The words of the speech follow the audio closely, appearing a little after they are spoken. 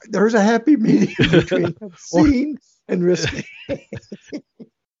There's a happy medium between obscene and risky.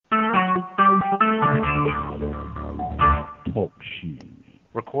 Talk shoes.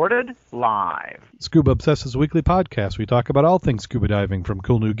 Recorded live. Scuba Obsessed weekly podcast. We talk about all things scuba diving, from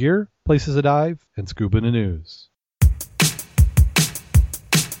cool new gear, places to dive, and scuba in the news.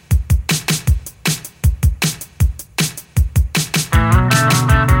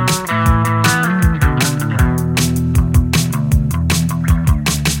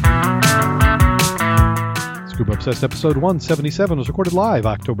 Scuba Obsessed episode 177 was recorded live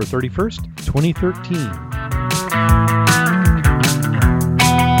October 31st, 2013.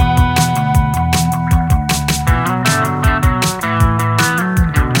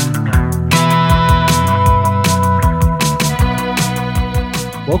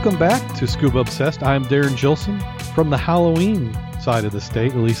 Welcome back to Scuba Obsessed. I'm Darrin Gilson from the Halloween side of the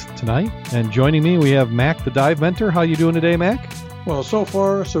state, at least tonight. And joining me, we have Mack, the dive mentor. How you doing today, Mack? Well, so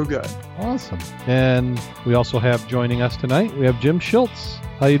far, so good. Awesome. And we also have joining us tonight, we have Jim Schultz.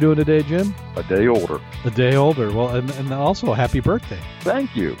 How you doing today, Jim? A day older. A day older. Well, and also a happy birthday.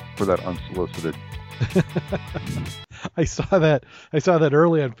 Thank you for that unsolicited. I saw that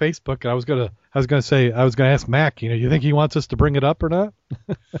early on Facebook, and I was gonna ask Mack, you think he wants us to bring it up or not?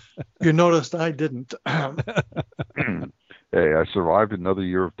 You noticed I didn't. Hey, I survived another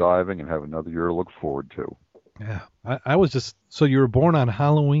year of diving and have another year to look forward to. Yeah, I was just, so you were born on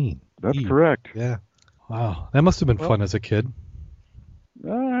Halloween. That's Eve. correct. Yeah. Wow, that must have been fun as a kid.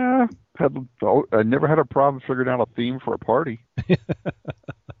 I never had a problem figuring out a theme for a party.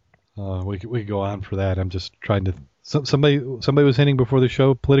 We could go on for that. I'm just trying to. Somebody was hinting before the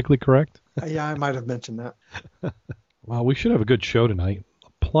show, politically correct? Yeah, I might have mentioned that. Well, we should have a good show tonight.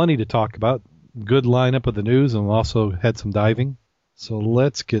 Plenty to talk about. Good lineup of the news, and we also had some diving. So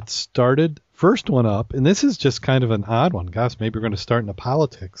let's get started. First one up, and this is just kind of an odd one. Gosh, maybe we're going to start into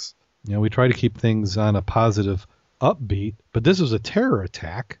politics. We try to keep things on a positive upbeat, but this was a terror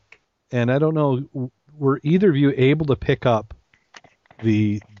attack. And I don't know, were either of you able to pick up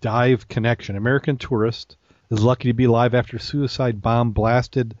the dive connection? American tourist is lucky to be alive after suicide bomb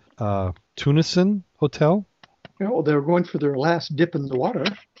blasted Tunisian hotel. Well, they were going for their last dip in the water.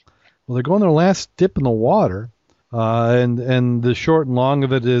 Well, they're going their last dip in the water. And the short and long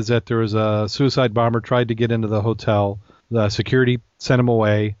of it is that there was a suicide bomber tried to get into the hotel. The security sent him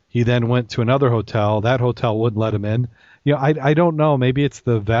away. He then went to another hotel. That hotel wouldn't let him in. I don't know. Maybe it's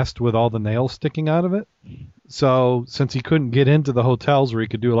the vest with all the nails sticking out of it. So since he couldn't get into the hotels where he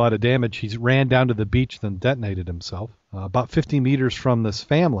could do a lot of damage, he ran down to the beach and detonated himself about 50 meters from this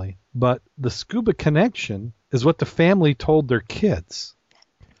family. But the scuba connection is what the family told their kids.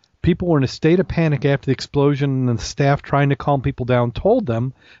 People were in a state of panic after the explosion, and the staff, trying to calm people down, told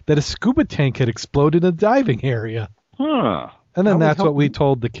them that a scuba tank had exploded in the diving area. Huh. And then that's what we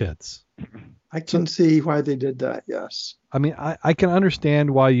told the kids. I can see why they did that, yes. I mean, I can understand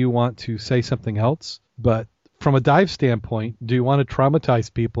why you want to say something else, but from a dive standpoint, do you want to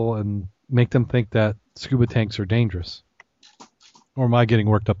traumatize people and make them think that scuba tanks are dangerous? Or am I getting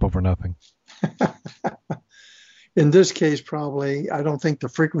worked up over nothing? In this case, probably, I don't think the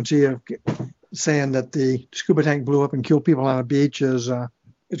frequency of saying that the scuba tank blew up and killed people on a beach is going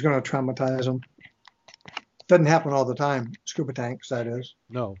to traumatize them. Doesn't happen all the time, scuba tanks, that is.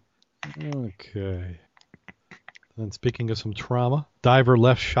 No. Okay. And speaking of some trauma, diver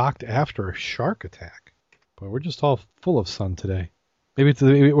left shocked after a shark attack. Boy, we're just all full of sun today. Maybe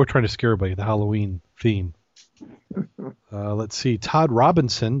we're trying to scare everybody, the Halloween theme. Let's see. Todd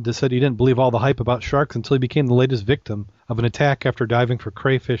Robinson just said he didn't believe all the hype about sharks until he became the latest victim of an attack after diving for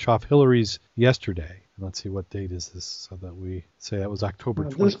crayfish off Hillary's yesterday. Let's see, what date is this, so that we say that was October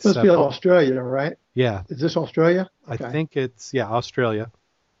 27th. This must be Australia, right? Yeah. Is this Australia? Okay. I think it's, Australia.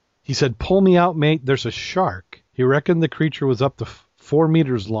 He said, "Pull me out, mate. There's a shark." He reckoned the creature was up to 4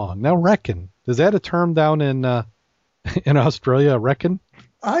 meters long. Now, reckon. Is that a term down in Australia, reckon?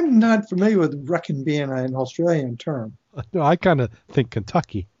 I'm not familiar with reckon being an Australian term. No, I kind of think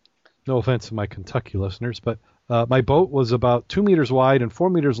Kentucky. No offense to my Kentucky listeners, but my boat was about 2 meters wide and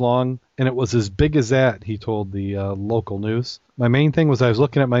 4 meters long, and it was as big as that, he told the local news. My main thing was I was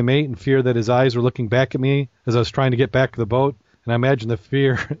looking at my mate in fear that his eyes were looking back at me as I was trying to get back to the boat, and I imagine the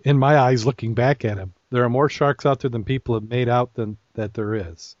fear in my eyes looking back at him. There are more sharks out there than people have made out than that there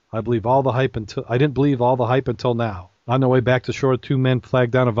is. I didn't believe all the hype until now. On their way back to shore, 2 men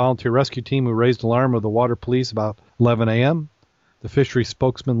flagged down a volunteer rescue team who raised alarm with the water police about 11 a.m. The fishery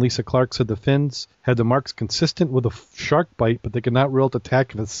spokesman, Lisa Clark, said the fins had the marks consistent with a shark bite, but they could not rule out the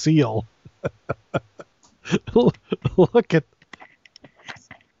attack of a seal. Look at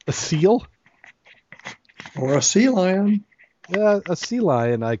a seal? Or a sea lion. A sea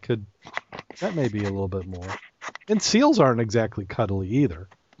lion, that may be a little bit more. And seals aren't exactly cuddly either.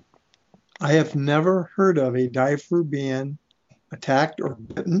 I have never heard of a diver being attacked or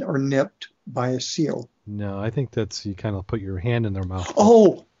bitten or nipped by a seal. No, I think that's you kind of put your hand in their mouth.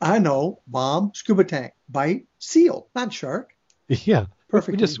 Oh, I know. Bomb, scuba tank, bite, seal, not shark. Yeah,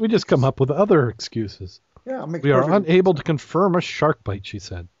 Perfect. we just come up with other excuses. Yeah, We are unable to confirm a shark bite, she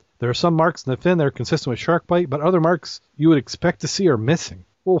said. There are some marks in the fin that are consistent with shark bite, but other marks you would expect to see are missing.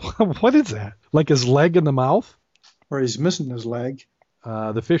 Well, what is that? Like his leg in the mouth? Or he's missing his leg.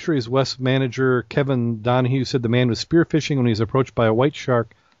 The Fisheries West manager, Kevin Donahue, said the man was spearfishing when he was approached by a white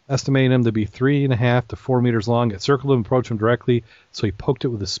shark, estimating him to be 3.5 to 4 meters long. It circled him, approached him directly, so he poked it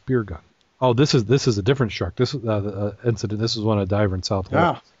with a spear gun. Oh, this is a different shark. This is the incident. This is one a diver in South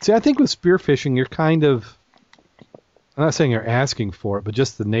Florida. Yeah. See, I think with spearfishing, you're kind of, I'm not saying you're asking for it, but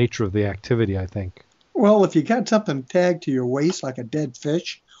just the nature of the activity, I think. Well, if you got something tagged to your waist like a dead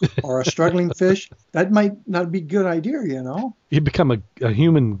fish or a struggling fish, that might not be a good idea, you know? You become a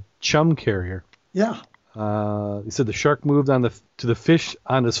human chum carrier. Yeah. He said the shark moved to the fish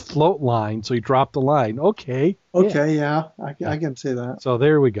on his float line, so he dropped the line. Okay. Okay, yeah. I can see that. So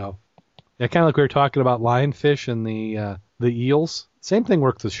there we go. Yeah, kind of like we were talking about lionfish and the eels. Same thing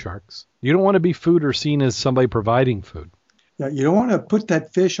works with sharks. You don't want to be food or seen as somebody providing food. Yeah, you don't want to put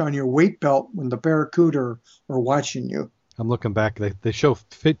that fish on your weight belt when the barracuda are watching you. I'm looking back. They show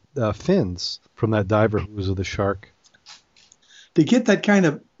fins from that diver who was with the shark. To get that kind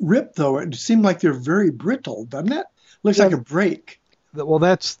of rip, though, it seemed like they're very brittle, doesn't it? Looks like a break. Well,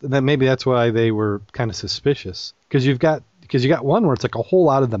 maybe that's why they were kind of suspicious. Because you got one where it's like a hole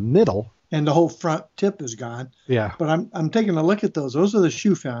out of the middle. And the whole front tip is gone. Yeah. But I'm taking a look at those. Those are the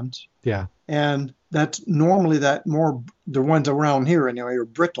shoe fins. Yeah. And that's normally the ones around here anyway are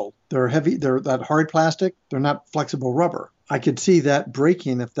brittle. They're heavy. They're that hard plastic. They're not flexible rubber. I could see that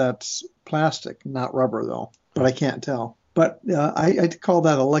breaking if that's plastic, not rubber though. But I can't tell. But I'd call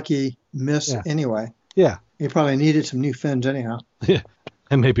that a lucky miss anyway. Yeah. He probably needed some new fins anyhow. Yeah.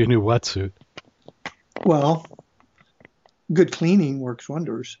 And maybe a new wetsuit. Well, good cleaning works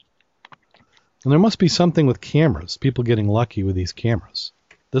wonders. And there must be something with cameras, people getting lucky with these cameras.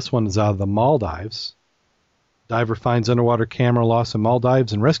 This one is out of the Maldives. Diver finds underwater camera lost in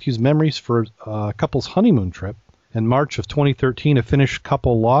Maldives and rescues memories for a couple's honeymoon trip. In March of 2013, a Finnish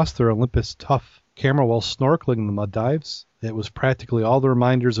couple lost their Olympus Tough camera while snorkeling in the Maldives. It was practically all the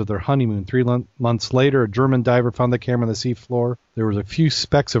reminders of their honeymoon. 3 months later, a German diver found the camera on the seafloor. There was a few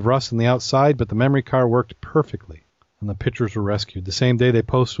specks of rust on the outside, but the memory card worked perfectly, and the pictures were rescued. The same day, the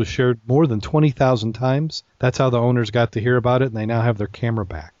post was shared more than 20,000 times. That's how the owners got to hear about it, and they now have their camera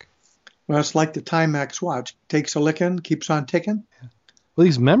back. Well, it's like the Timex watch. Takes a licking, keeps on ticking. Well,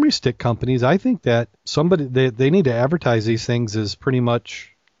 these memory stick companies, I think that they need to advertise these things as pretty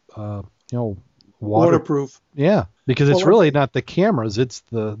much, Waterproof. Yeah, because it's really not the cameras, it's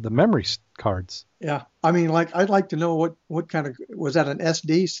the memory cards. Yeah, I mean, I'd like to know what kind of, was that an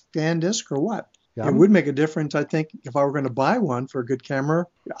SD scan disc or what? Yeah, it would make a difference, I think, if I were going to buy one for a good camera.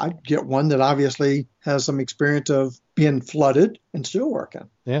 I'd get one that obviously has some experience of being flooded and still working.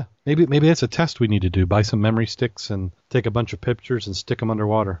 Yeah, maybe that's a test we need to do. Buy some memory sticks and take a bunch of pictures and stick them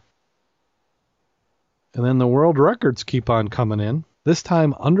underwater. And then the world records keep on coming in. This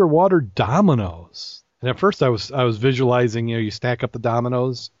time, underwater dominoes. And at first I was visualizing, you stack up the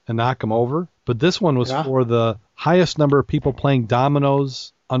dominoes and knock them over. But this one was for the highest number of people playing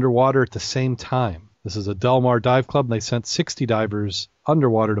dominoes underwater at the same time. This is a Del Mar dive club, and they sent 60 divers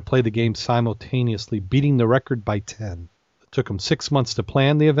underwater to play the game simultaneously, beating the record by 10. It took them 6 months to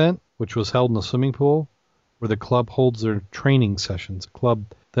plan the event, which was held in the swimming pool, where the club holds their training sessions. The club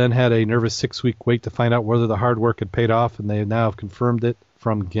then had a nervous 6-week wait to find out whether the hard work had paid off, and they now have confirmed it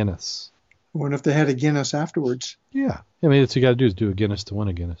from Guinness. I wonder if they had a Guinness afterwards. Yeah. I mean, that's what you got to do is do a Guinness to win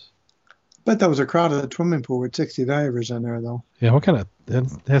a Guinness. But that was a crowded swimming pool with 60 divers in there, though. Yeah,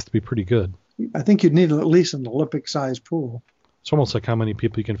 that has to be pretty good. I think you'd need at least an Olympic-sized pool. It's almost like how many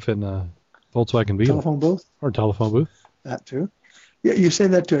people you can fit in a Volkswagen Beetle. Telephone booth? Or telephone booth. That, too. Yeah, you say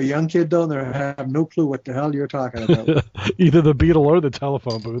that to a young kid, though, and they have no clue what the hell you're talking about. Either the Beetle or the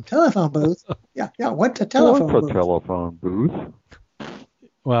telephone booth. Telephone booth? Yeah, what's a telephone booth? What's a telephone booth?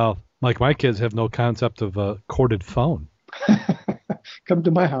 Well, like my kids have no concept of a corded phone. Come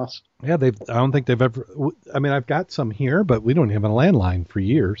to my house. Yeah, I don't think they've ever. I mean, I've got some here, but we don't have a landline for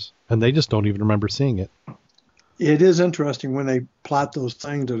years, and they just don't even remember seeing it. It is interesting when they plot those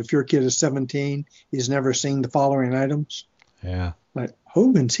things that if your kid is 17, he's never seen the following items. Yeah. Like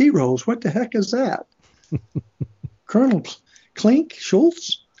Hogan's Heroes, what the heck is that? Colonel Klink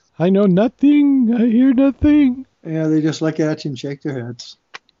Schultz? I know nothing. I hear nothing. Yeah, they just look at you and shake their heads.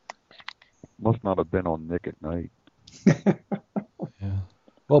 Must not have been on Nick at Night. Yeah.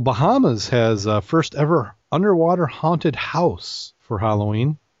 Well, Bahamas has first ever underwater haunted house for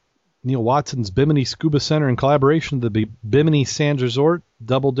Halloween. Neil Watson's Bimini Scuba Center, in collaboration with the Bimini Sands Resort,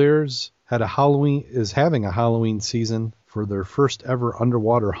 Double Dares is having a Halloween season for their first ever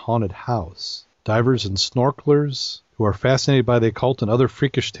underwater haunted house. Divers and snorkelers who are fascinated by the occult and other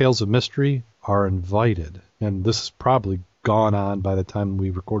freakish tales of mystery are invited. And this is probably gone on by the time we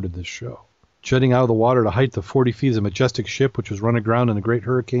recorded this show. Jutting out of the water at a height of 40 feet is a majestic ship which was run aground in the Great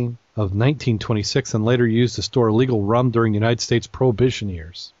Hurricane of 1926 and later used to store illegal rum during the United States Prohibition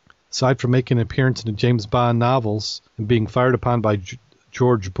years. Aside from making an appearance in the James Bond novels and being fired upon by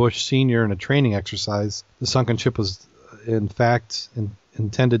George Bush Sr. in a training exercise, the sunken ship was, in fact, an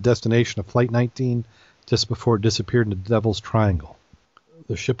intended destination of Flight 19 just before it disappeared in the Devil's Triangle.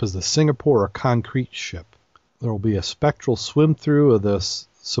 The ship is the Singapore concrete ship. There will be a spectral swim-through of the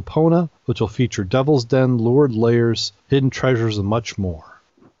Sapona, which will feature Devil's Den, lurid layers, hidden treasures, and much more.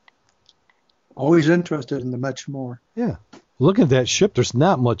 Always interested in the much more. Yeah. Looking at that ship, there's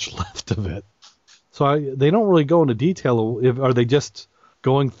not much left of it. So they don't really go into detail. Are they just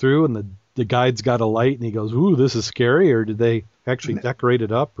going through and the guide's got a light and he goes, ooh, this is scary? Or did they actually decorate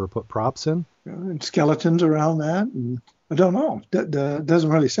it up or put props in? And skeletons around that. And I don't know. Doesn't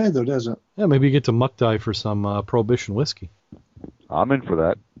really say, though, does it? Yeah, maybe you get to muck dive for some Prohibition whiskey. I'm in for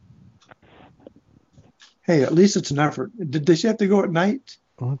that. Hey, at least it's an effort. Did they have to go at night?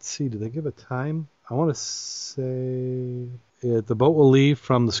 Let's see. Do they give a time? I want to say the boat will leave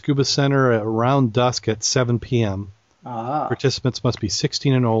from the Scuba Center at around dusk at 7 p.m. Ah. Participants must be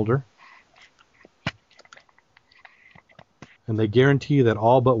 16 and older. And they guarantee that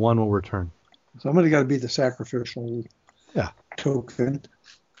all but one will return. Somebody got to be the sacrificial token.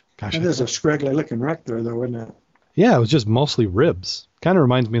 Gosh, That is a scraggly looking wreck there, though, isn't it? Yeah, it was just mostly ribs. Kind of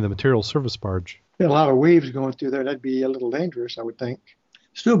reminds me of the Material Service Barge. A lot of waves going through there. That'd be a little dangerous, I would think.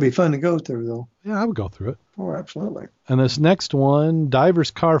 Still be fun to go through, though. Yeah, I would go through it. Oh, absolutely. And this next one,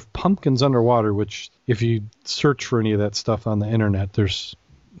 divers carve pumpkins underwater, which if you search for any of that stuff on the internet, there's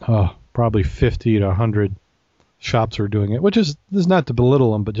probably 50 to 100 shops are doing it, which is not to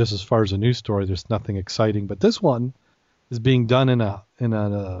belittle them, but just as far as a news story, there's nothing exciting. But this one is being done in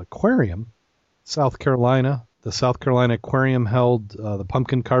an aquarium, South Carolina. The South Carolina Aquarium held the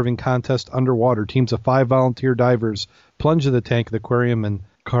pumpkin carving contest underwater. Teams of 5 volunteer divers plunge into the tank of the aquarium and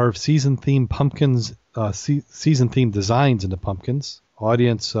carve season-themed pumpkins, season-themed designs into pumpkins.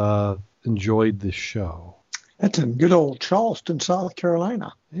 Audience enjoyed the show. That's in good old Charleston, South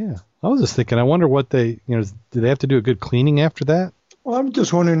Carolina. Yeah. I was just thinking, I wonder what do they have to do a good cleaning after that? Well, I'm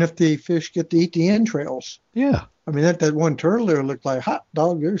just wondering if the fish get to eat the entrails. Yeah. I mean, that one turtle there looked like, hot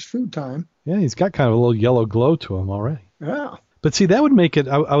dog, there's food time. Yeah, he's got kind of a little yellow glow to him already. Yeah. But see, that would make it,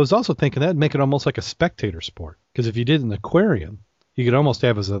 I was also thinking that would make it almost like a spectator sport. Because if you did an aquarium, you could almost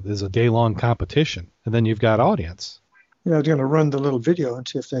have as a day-long competition. And then you've got audience. Yeah, I was going to run the little video and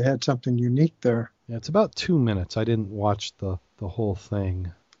see if they had something unique there. Yeah, it's about 2 minutes. I didn't watch the whole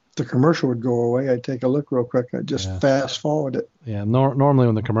thing. If the commercial would go away, I'd take a look real quick. I'd just fast forward it. Yeah, normally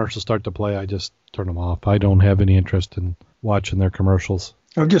when the commercials start to play, I just turn them off. I don't have any interest in watching their commercials.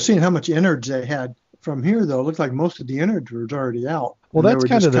 I've just seen how much innards they had. From here, though, it looked like most of the innards were already out. Well, that's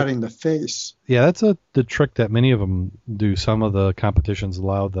kind of cutting the face. Yeah, that's the trick that many of them do. Some of the competitions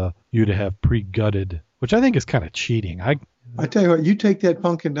allow you to have pre-gutted, which I think is kind of cheating. I tell you what, you take that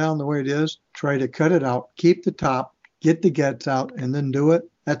pumpkin down the way it is, try to cut it out, keep the top, get the guts out, and then do it.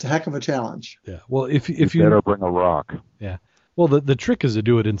 That's a heck of a challenge. Yeah. Well, if you better bring a rock. Yeah. Well, the trick is to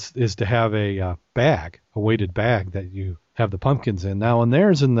do it is to have a weighted bag that you have the pumpkins in. Now, and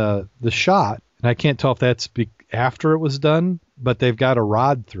there's in the shot, and I can't tell if that's after it was done, but they've got a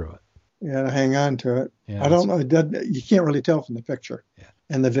rod through it. Yeah, to hang on to it. Yeah, I don't know. You can't really tell from the picture. Yeah.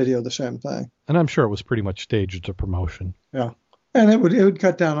 And the video, the same thing. And I'm sure it was pretty much staged to promotion. Yeah. And it would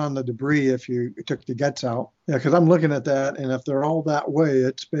cut down on the debris if you took the guts out. Yeah, because I'm looking at that, and if they're all that way,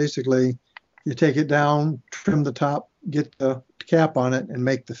 it's basically you take it down, trim the top, get the cap on it, and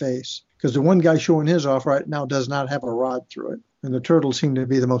make the face. Because the one guy showing his off right now does not have a rod through it. And the turtles seem to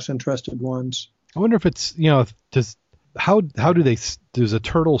be the most interested ones. I wonder if it's, how does a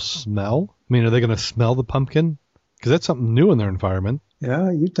turtle smell? I mean, are they going to smell the pumpkin? Because that's something new in their environment. Yeah,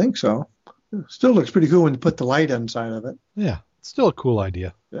 you'd think so. It still looks pretty cool when you put the light inside of it. Yeah, it's still a cool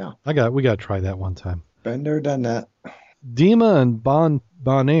idea. Yeah. We got to try that one time. Been there, done that. Dima and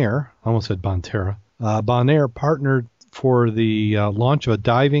Bonaire, I almost said Bonterra, Bonaire partnered for the launch of a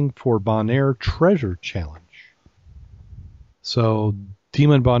Diving for Bonaire Treasure Challenge. So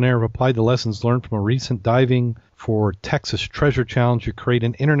Team and Bonaire have applied the lessons learned from a recent Diving for Texas Treasure Challenge to create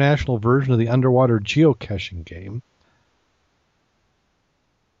an international version of the underwater geocaching game.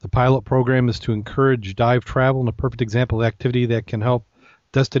 The pilot program is to encourage dive travel, and a perfect example of activity that can help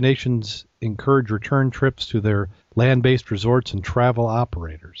destinations encourage return trips to their land-based resorts and travel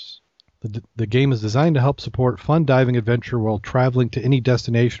operators. The game is designed to help support fun diving adventure while traveling to any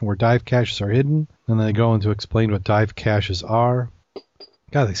destination where dive caches are hidden. And then they go on to explain what dive caches are.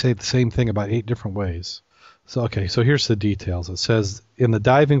 God, they say the same thing about 8 different ways. So here's the details. It says, in the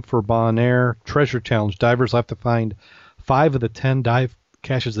Diving for Bonaire Treasure Challenge, divers will have to find 5 of the 10 dive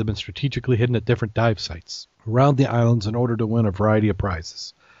caches that have been strategically hidden at different dive sites around the islands in order to win a variety of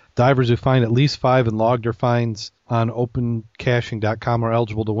prizes. Divers who find at least 5 and log their finds on opencaching.com are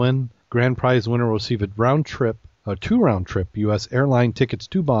eligible to win. Grand prize winner will receive a 2-round trip U.S. airline tickets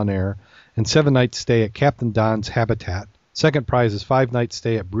to Bonaire and 7-night stay at Captain Don's Habitat. Second prize is 5-night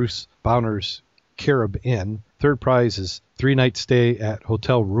stay at Bruce Bonner's Carib Inn. Third prize is 3-night stay at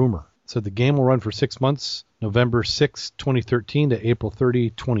Hotel Rumor. So the game will run for 6 months, November 6, 2013 to April 30,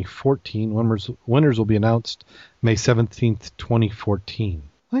 2014. Winners will be announced May 17th, 2014.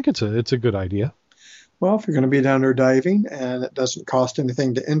 I think it's a good idea. Well, if you're going to be down there diving and it doesn't cost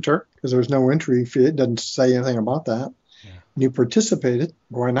anything to enter, because there's no entry fee, it doesn't say anything about that. Yeah. And you participated,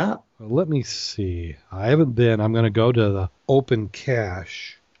 why not? Well, let me see. I haven't been. I'm going to go to the Open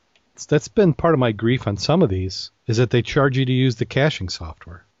Cache. That's been part of my grief on some of these, is that they charge you to use the caching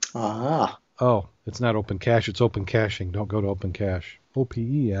software. Ah. Oh, it's not Open Cache, it's Open Caching. Don't go to Open Cache.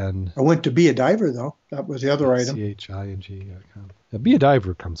 OPEN. I went to Be a Diver, though. That was the other item. CHING.com. Be a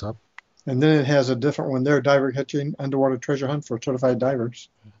Diver comes up. And then it has a different one there, Diver Catching Underwater Treasure Hunt for Certified Divers.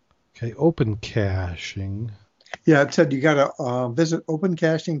 Okay, Open Caching. Yeah, it said you got to visit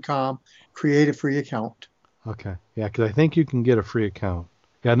opencaching.com, create a free account. Okay, yeah, because I think you can get a free account.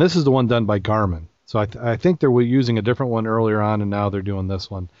 Yeah, and this is the one done by Garmin. So I think they were using a different one earlier on, and now they're doing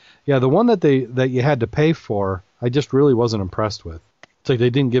this one. Yeah, the one that you had to pay for, I just really wasn't impressed with. It's like they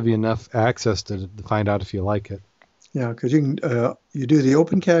didn't give you enough access to find out if you like it. Yeah, because you do the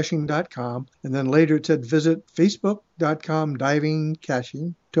opencaching.com, and then later it said visit facebook.com diving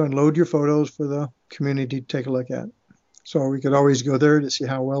caching to unload your photos for the community to take a look at. So we could always go there to see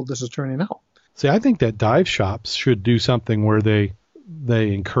how well this is turning out. See, I think that dive shops should do something where they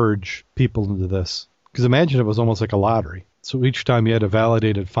encourage people into this. Because imagine it was almost like a lottery. So each time you had a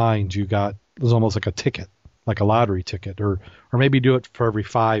validated find, it was almost like a ticket, like a lottery ticket, or maybe do it for every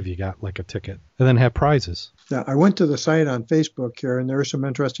 5 you got like a ticket, and then have prizes. Yeah, I went to the site on Facebook here, and there are some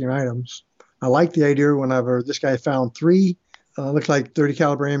interesting items. I like the idea whenever this guy found 3, looked like 30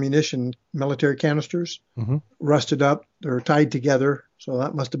 caliber ammunition military canisters, rusted up. They're tied together, so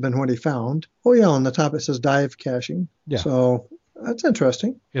that must have been what he found. Oh yeah, on the top it says dive caching. Yeah. So that's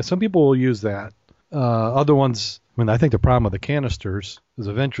interesting. Yeah, some people will use that. Other ones, I think the problem with the canisters is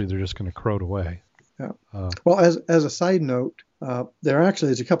eventually they're just going to corrode away. Yeah. Well, as a side note, there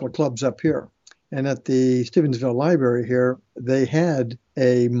actually is a couple of clubs up here. And at the Stevensville Library here, they had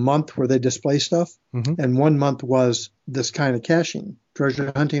a month where they display stuff. And one month was this kind of caching,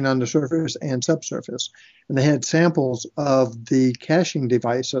 treasure hunting on the surface and subsurface. And they had samples of the caching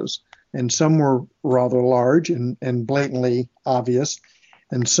devices. And some were rather large and blatantly obvious.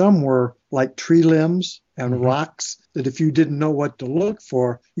 And some were like tree limbs and rocks that if you didn't know what to look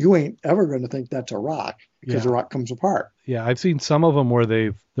for, you ain't ever going to think that's a rock because the rock comes apart. Yeah, I've seen some of them where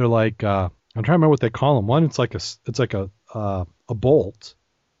they're like, I'm trying to remember what they call them. One, it's like a bolt.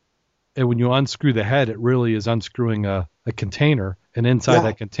 And when you unscrew the head, it really is unscrewing a container. And inside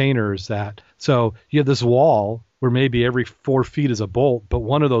that container is that. So you have this wall where maybe every 4 feet is a bolt, but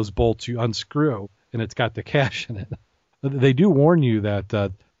one of those bolts you unscrew and it's got the cache in it. They do warn you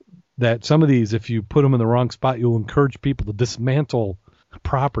that some of these, if you put them in the wrong spot, you'll encourage people to dismantle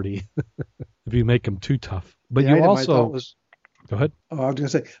property if you make them too tough. But you also go ahead. I was going to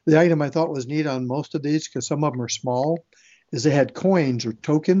say the item I thought was neat on most of these, because some of them are small, is they had coins or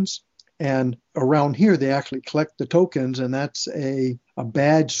tokens, and around here they actually collect the tokens, and that's a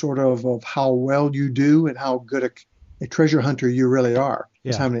badge sort of how well you do and how good a treasure hunter you really are.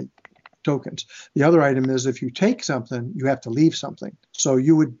 Is how many tokens. The other item is if you take something, you have to leave something. So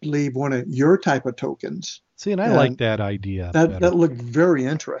you would leave one of your type of tokens. See, and I like that idea. That looked very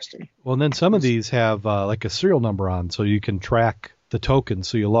interesting. Well, and then some of these have like a serial number on, so you can track the token.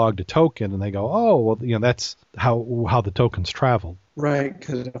 So you log the token, and they go, oh, well, that's how the tokens travel. Right,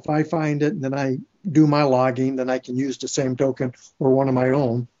 because if I find it and then I do my logging, then I can use the same token or one of my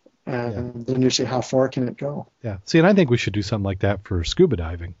own. And then you see how far can it go. Yeah. See, and I think we should do something like that for scuba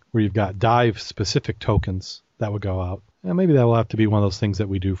diving, where you've got dive-specific tokens that would go out. Maybe that will have to be one of those things that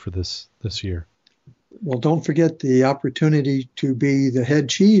we do for this year. Well, don't forget the opportunity to be the head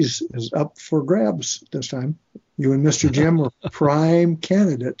cheese is up for grabs this time. You and Mr. Jim were prime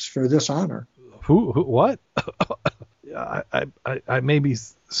candidates for this honor. Who what? I may be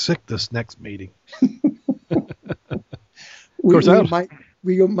sick this next meeting.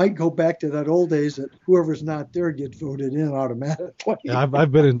 We might go back to that old days that whoever's not there gets voted in automatically. Yeah,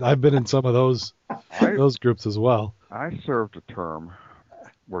 I've been in some of those groups as well. I served a term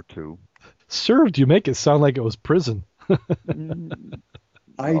or two. Served? You make it sound like it was prison. I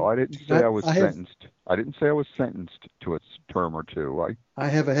didn't say I was sentenced. I didn't say I was sentenced to a term or two. I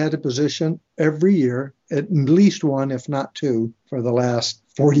have had a position every year, at least one, if not two, for the last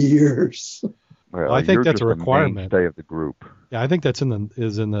 40 years. Well, I think that's a requirement. Stay of the group. Yeah, I think that's in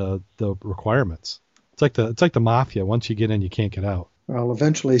the requirements. It's like the mafia. Once you get in, you can't get out. Well,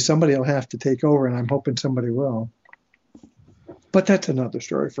 eventually somebody will have to take over, and I'm hoping somebody will. But that's another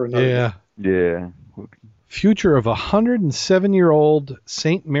story for another day. Yeah. Future of 107-year-old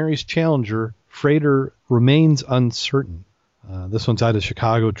St. Mary's Challenger freighter remains uncertain. This one's out of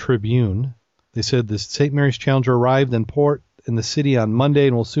Chicago Tribune. They said the St. Mary's Challenger arrived in port in the city on Monday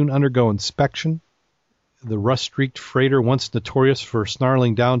and will soon undergo inspection. The rust-streaked freighter, once notorious for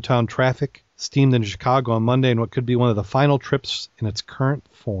snarling downtown traffic, steamed into Chicago on Monday in what could be one of the final trips in its current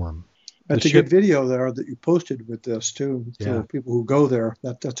form. That's a good video there that you posted with this, too. Yeah. So people who go there,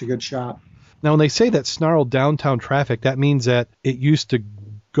 that's a good shot. Now, when they say that snarled downtown traffic, that means that it used to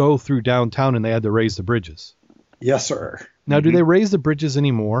go through downtown and they had to raise the bridges. Yes, sir. Now, do they raise the bridges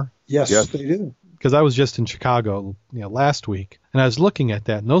anymore? Yes, they do. Because I was just in Chicago last week, and I was looking at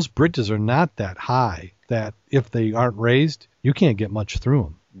that, and those bridges are not that high that if they aren't raised, you can't get much through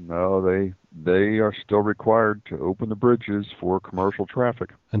them. No, they are still required to open the bridges for commercial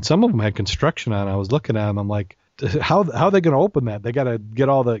traffic. And some of them had construction on. I was looking at them. I'm like, how are they going to open that? They got to get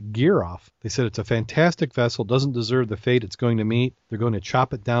all the gear off. They said it's a fantastic vessel, doesn't deserve the fate it's going to meet. They're going to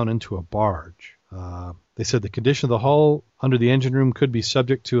chop it down into a barge. They said the condition of the hull under the engine room could be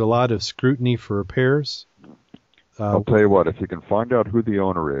subject to a lot of scrutiny for repairs. I'll tell you what, if you can find out who the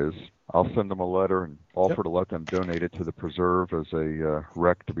owner is, I'll send them a letter and offer to let them donate it to the preserve as a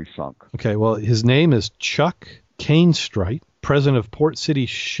wreck to be sunk. Okay, well, his name is Chuck Cainstrite, president of Port City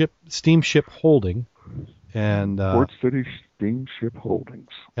Steamship Holding. And Port City Steamship Holdings.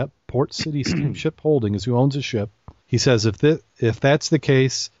 Yep, Port City Steamship Holding is who owns the ship. He says if that's the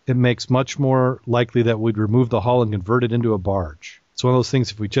case, it makes much more likely that we'd remove the hull and convert it into a barge. It's one of those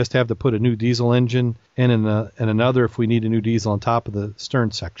things, if we just have to put a new diesel engine and another if we need a new diesel on top of the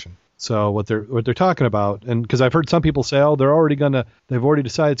stern section. So what they're talking about, and because I've heard some people say, they've already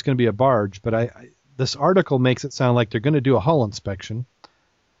decided it's going to be a barge, but this article makes it sound like they're going to do a hull inspection.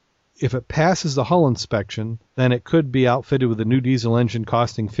 If it passes the hull inspection, then it could be outfitted with a new diesel engine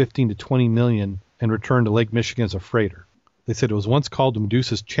costing $15 to $20 million and returned to Lake Michigan as a freighter. They said it was once called the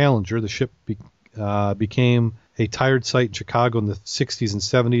Medusa's Challenger. The ship became a tired sight in Chicago in the 60s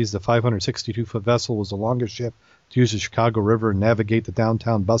and 70s. The 562-foot vessel was the longest ship to use the Chicago River and navigate the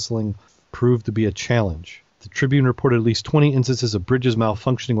downtown bustling proved to be a challenge. The Tribune reported at least 20 instances of bridges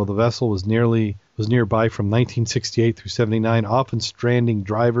malfunctioning while the vessel was nearby from 1968 through 79, often stranding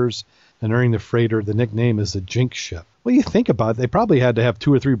drivers and earning the freighter the nickname as the Jinx ship. Well, you think about it, they probably had to have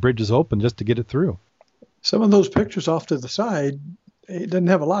 2 or 3 bridges open just to get it through. Some of those pictures off to the side, it doesn't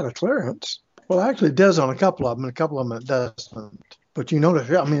have a lot of clearance. Well, actually, it does on a couple of them, and a couple of them it doesn't. But you notice,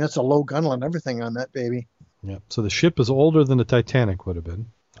 that's a low gunwale and everything on that baby. Yeah. So the ship is older than the Titanic would have been.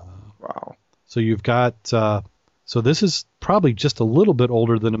 Wow. So you've got, so this is probably just a little bit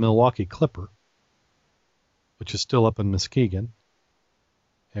older than a Milwaukee Clipper, which is still up in Muskegon.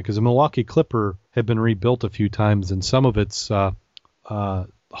 Yeah, because the Milwaukee Clipper had been rebuilt a few times, and some of its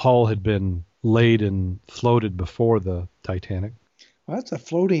hull had been laid and floated before the Titanic. Well, that's a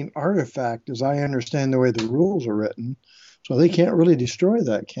floating artifact, as I understand the way the rules are written. So they can't really destroy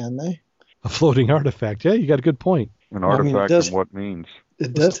that, can they? A floating artifact. Yeah, you got a good point. An artifact in what means?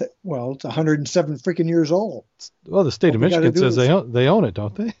 It does. Well, it's 107 freaking years old. Well, the state of Michigan says they own it,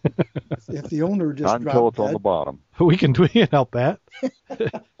 don't they? If the owner just not until it's on the bottom. We can help that.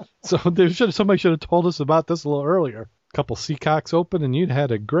 So somebody should have told us about this a little earlier. A couple seacocks open, and you'd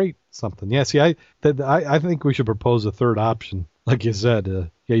had a great something. Yeah, see, I think we should propose a third option. Like you said,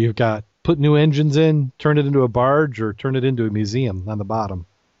 you've got put new engines in, turn it into a barge, or turn it into a museum on the bottom.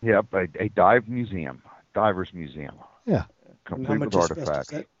 Yep, a dive museum, diver's museum. Yeah. Complete with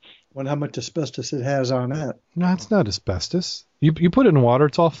artifacts. Wonder how much asbestos it has on that. No, it's not asbestos. You put it in water,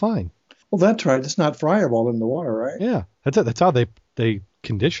 it's all fine. Well, that's right. It's not friable in the water, right? Yeah, that's how they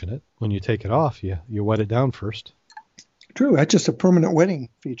condition it. When you take it off, you wet it down first. True, that's just a permanent wedding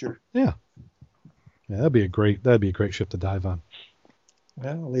feature. Yeah, that'd be a great ship to dive on.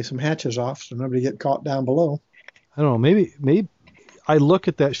 Well, leave some hatches off so nobody get caught down below. I don't know. Maybe I look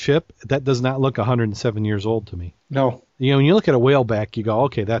at that ship. That does not look 107 years old to me. No. You know, when you look at a whaleback, you go,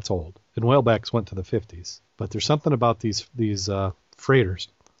 okay, that's old. And whalebacks went to the 50s. But there's something about these freighters.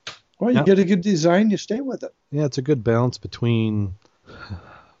 Well, you get a good design, you stay with it. Yeah, it's a good balance between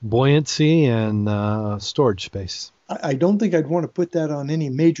buoyancy and storage space. I don't think I'd want to put that on any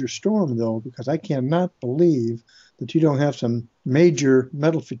major storm, though, because I cannot believe that you don't have some major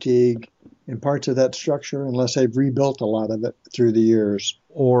metal fatigue in parts of that structure unless they've rebuilt a lot of it through the years.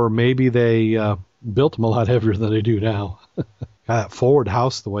 Or maybe they built them a lot heavier than they do now. That forward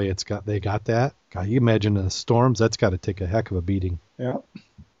house, the way they got that. God, you imagine in the storms, that's got to take a heck of a beating. Yeah.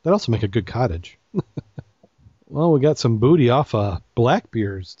 That'd also make a good cottage. Well, we got some booty off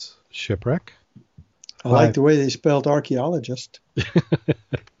Blackbeard's shipwreck. I like the way they spelled archaeologist.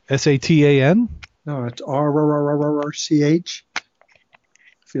 Satan? No, it's R-R-R-R-R-C-H.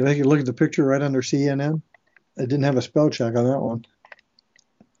 If you look at the picture right under CNN, they didn't have a spell check on that one.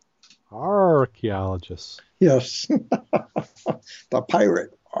 Archaeologist. Yes. The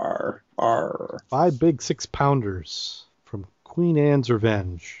pirate. R. 5 big 6-pounders from Queen Anne's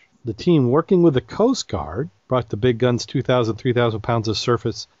Revenge. The team working with the Coast Guard brought the big guns 2,000, 3,000 pounds of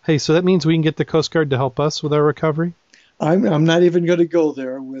surface. Hey, so that means we can get the Coast Guard to help us with our recovery? I'm not even going to go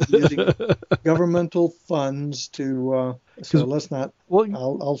there with using governmental funds to. So let's not.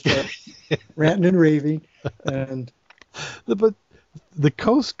 Well, I'll start ranting and raving. But the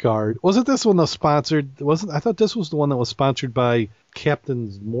Coast Guard, wasn't this one that was sponsored? I thought this was the one that was sponsored by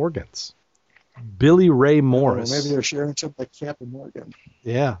Captain Morgan's. Billy Ray Morris. Maybe they're sharing something like Captain Morgan.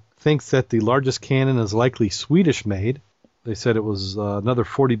 Yeah, thinks that the largest cannon is likely Swedish made. They said it was another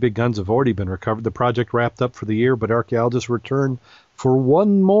 40 big guns have already been recovered. The project wrapped up for the year, but archaeologists return for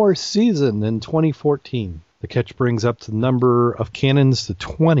one more season in 2014. The catch brings up the number of cannons to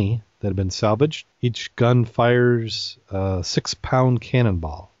 20 that have been salvaged. Each gun fires a 6-pound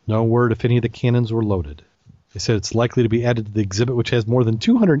cannonball. No word if any of the cannons were loaded. They said it's likely to be added to the exhibit, which has more than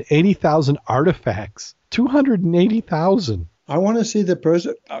 280,000 artifacts. 280,000. I want to see the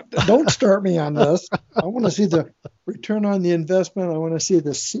person. Don't start me on this. I want to see the return on the investment. I want to see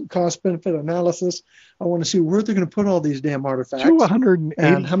the cost-benefit analysis. I want to see where they're going to put all these damn artifacts. 280,000.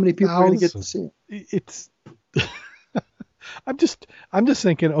 And how many people are going to get to see it. It's. I'm just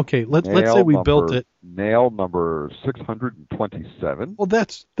thinking. Okay, let's say we built it. Nail number 627. Well,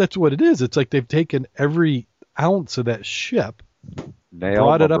 that's what it is. It's like they've taken every ounce of that ship,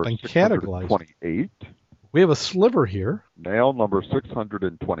 brought it up and categorized. 628. We have a sliver here. Nail number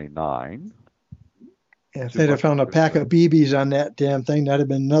 629. If they'd have found a pack of BBs on that damn thing, that'd have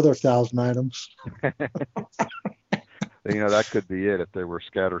been another 1,000 items. That could be it if they were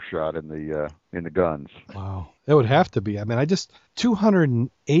scattershot in the guns. Wow, that would have to be. I mean,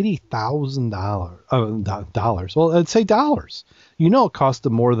 $280,000 dollars. Well, I'd say dollars. It cost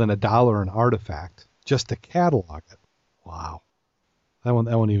them more than $1 an artifact just to catalog it. Wow, that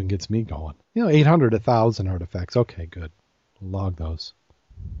one even gets me going. 800, 1,000 artifacts. Okay, good. We'll log those.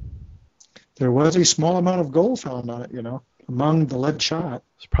 There was a small amount of gold found on it, among the lead shot.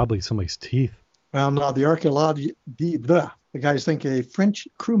 It's probably somebody's teeth. Well, now the guys think a French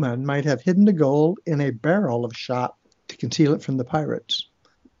crewman might have hidden the gold in a barrel of shot to conceal it from the pirates.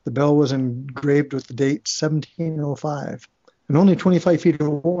 The bell was engraved with the date 1705. And only 25 feet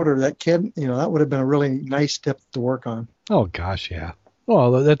of water, that would have been a really nice tip to work on. Oh, gosh, yeah.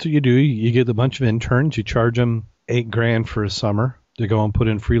 Well, that's what you do. You get a bunch of interns. You charge them $8,000 for a summer to go and put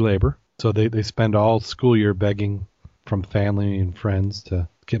in free labor. So they spend all school year begging from family and friends to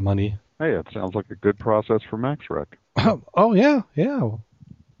get money. Hey, it sounds like a good process for Mack's Wreck. Oh, yeah.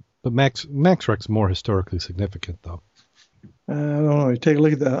 But Mack's Wreck's more historically significant, though. I don't know. You take a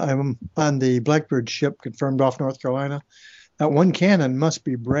look at I'm on the Blackbird ship confirmed off North Carolina. That one cannon must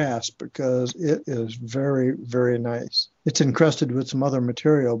be brass because it is very, very nice. It's encrusted with some other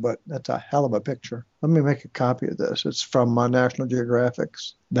material, but that's a hell of a picture. Let me make a copy of this. It's from National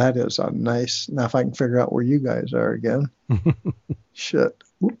Geographic's. That is a nice. Now, if I can figure out where you guys are again. Shit.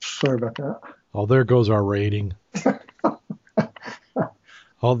 Oops, sorry about that. Oh, there goes our rating.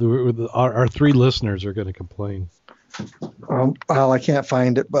 Our 3 listeners are going to complain. Well, I can't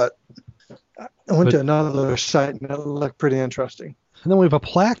find it, but I went to another site and it looked pretty interesting. And then we have a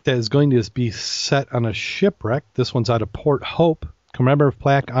plaque that is going to be set on a shipwreck. This one's out of Port Hope. Commemorative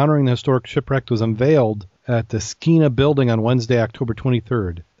plaque honoring the historic shipwreck was unveiled at the Scuba building on Wednesday, October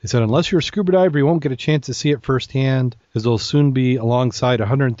 23rd. They said, unless you're a scuba diver, you won't get a chance to see it firsthand, as it'll soon be alongside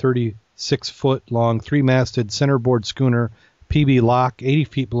 130 6-foot-long, 3-masted centerboard schooner PB Lock, 80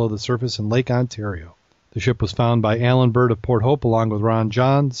 feet below the surface in Lake Ontario. The ship was found by Alan Bird of Port Hope along with Ron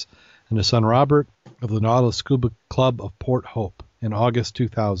Johns and his son Robert of the Nautilus Scuba Club of Port Hope in August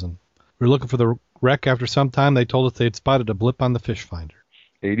 2000. We were looking for the wreck after some time. They told us they had spotted a blip on the fish finder.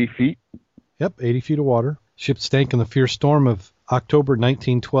 80 feet? Yep, 80 feet of water. Ship sank in the fierce storm of October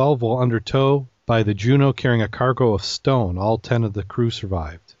 1912 while under tow by the Juno carrying a cargo of stone. All 10 of the crew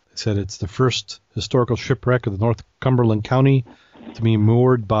survived. They said it's the first historical shipwreck of the North Cumberland County to be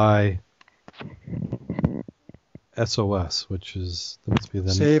moored by SOS, which is that must be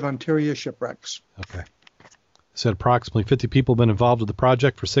the Save Ontario Shipwrecks. Okay. Said approximately 50 people have been involved with the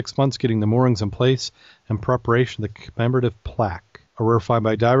project for 6 months, getting the moorings in place in preparation of the commemorative plaque. A rare find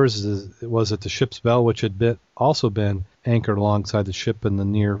by divers was at the ship's bell, which had also been anchored alongside the ship in the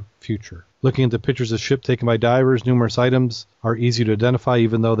near future. Looking at the pictures of the ship taken by divers, numerous items are easy to identify,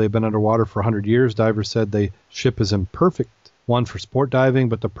 even though they've been underwater for 100 years. Divers said the ship is imperfect one for sport diving,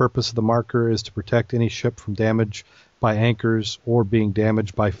 but the purpose of the marker is to protect any ship from damage by anchors or being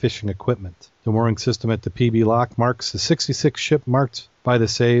damaged by fishing equipment. The mooring system at the PB Lock marks the 66th ship marked by the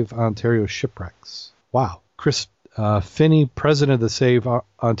Save Ontario Shipwrecks. Wow. Chris Finney, president of the Save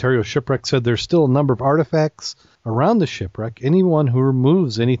Ontario Shipwreck, said there's still a number of artifacts around the shipwreck. Anyone who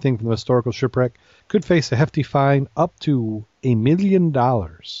removes anything from the historical shipwreck could face a hefty fine up to $1 million.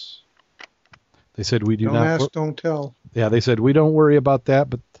 They said we do don't not. Don't ask, don't tell. Yeah, they said we don't worry about that,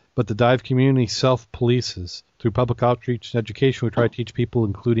 but the dive community self-polices. Through public outreach and education, we try to teach people,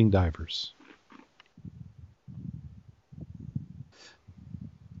 including divers.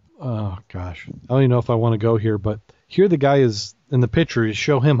 Oh, gosh. I don't even know if I want to go here, but here the guy is, in the picture, you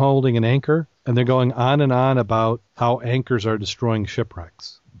show him holding an anchor, and they're going on and on about how anchors are destroying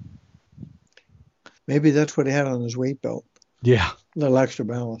shipwrecks. Maybe that's what he had on his weight belt. Yeah. A little extra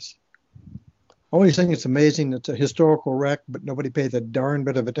ballast. Always think it's amazing it's a historical wreck, but nobody paid a darn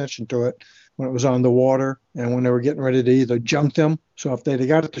bit of attention to it when it was on the water and when they were getting ready to either junk them. So if they'd have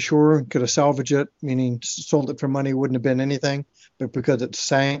got it to shore and could have salvaged it, meaning sold it for money, wouldn't have been anything. But because it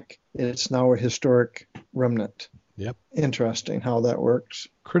sank, it's now a historic remnant. Yep. Interesting how that works.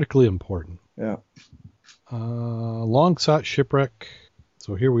 Critically important. Yeah. Long sought shipwreck.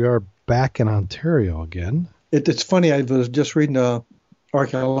 So here we are back in Ontario again. It's funny. I was just reading a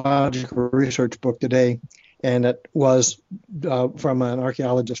archaeological research book today, and it was from an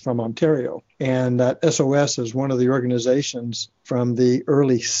archaeologist from Ontario. And that SOS is one of the organizations from the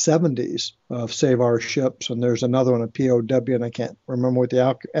early 70s of Save Our Ships, and there's another one, a POW, and I can't remember what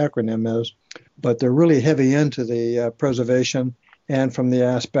the acronym is, but they're really heavy into the preservation, and from the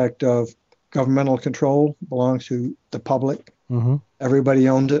aspect of governmental control, belongs to the public. Mm-hmm. Everybody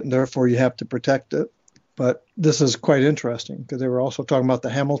owns it, and therefore you have to protect it. But this is quite interesting because they were also talking about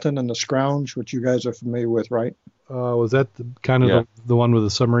the Hamilton and the Scrounge, which you guys are familiar with, right? Was that the one with the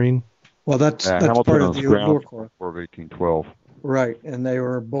submarine? Well, that's Hamilton part and of the Scrounge, War Corps. War of 1812. Right, and they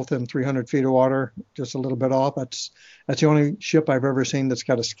were both in 300 feet of water, just a little bit off. That's the only ship I've ever seen that's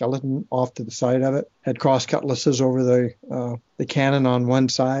got a skeleton off to the side of it. Had cross cutlasses over the cannon on one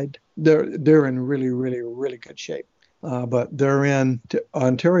side. They're in really, really, really good shape. But they're in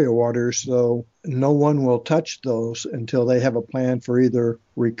Ontario waters, so no one will touch those until they have a plan for either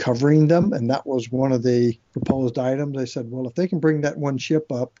recovering them, and that was one of the proposed items. They said, well, if they can bring that one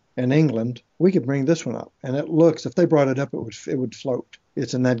ship up in England, we could bring this one up. And it looks, if they brought it up, it would float.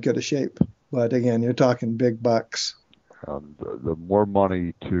 It's in that good a shape. But again, you're talking big bucks. The more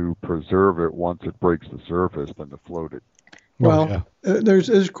money to preserve it once it breaks the surface than to float it. Well,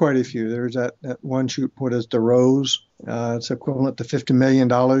 there's quite a few. There's that one shoot put as the Rose. It's equivalent to $50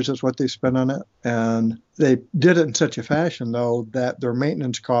 million is what they spent on it. And they did it in such a fashion, though, that their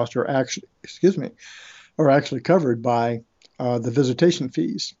maintenance costs are actually covered by the visitation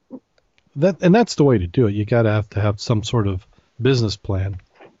fees. That's the way to do it. You got to have some sort of business plan.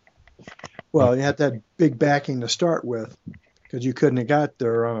 Well, you have to have big backing to start with, because you couldn't have got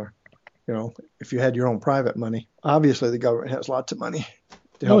there if you had your own private money. Obviously, the government has lots of money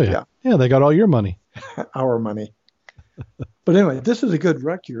to help you out. Yeah, they got all your money. Our money. But anyway, this is a good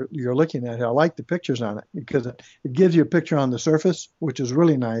wreck you're looking at here. I like the pictures on it because it gives you a picture on the surface, which is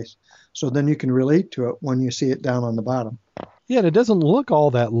really nice. So then you can relate to it when you see it down on the bottom. Yeah, and it doesn't look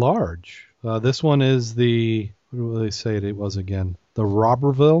all that large. This one is what do they say it was again? The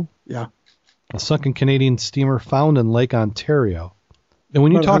Robertville? Yeah. A sunken Canadian steamer found in Lake Ontario. And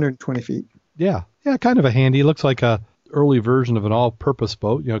when you talk 120 feet. Yeah, kind of a handy. It looks like a early version of an all-purpose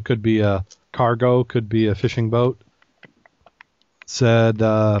boat. It could be a cargo, could be a fishing boat. Said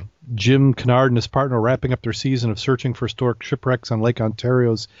Jim Kennard and his partner are wrapping up their season of searching for historic shipwrecks on Lake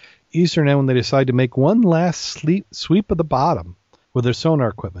Ontario's eastern end when they decide to make one last sweep of the bottom with their sonar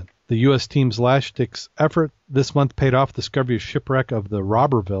equipment. The U.S. team's last-ditch effort this month paid off the discovery of shipwreck of the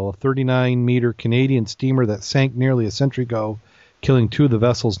Robertville, a 39-meter Canadian steamer that sank nearly a century ago, killing 2 of the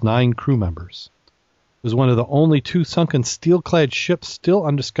vessel's 9 crew members. It was one of the only 2 sunken steel-clad ships still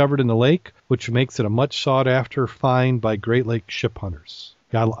undiscovered in the lake, which makes it a much sought-after find by Great Lakes ship hunters.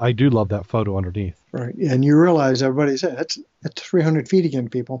 God, I do love that photo underneath. Right, and you realize everybody said that's 300 feet again,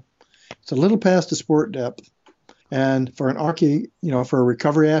 people. It's a little past the sport depth. And for an for a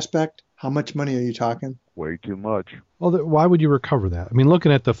recovery aspect, how much money are you talking? Way too much. Well, why would you recover that? I mean,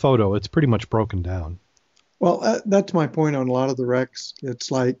 looking at the photo, it's pretty much broken down. Well, that's my point on a lot of the wrecks.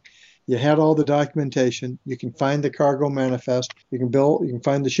 It's like you had all the documentation. You can find the cargo manifest. You can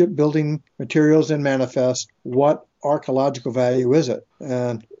find the shipbuilding materials and manifest. What archaeological value is it?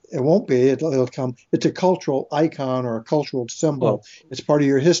 And it won't be. It'll come. It's a cultural icon or a cultural symbol. Well, it's part of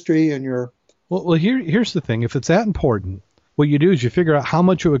your history and your. Well, here's the thing. If it's that important, what you do is you figure out how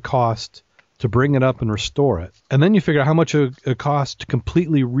much it would cost to bring it up and restore it. And then you figure out how much it would cost to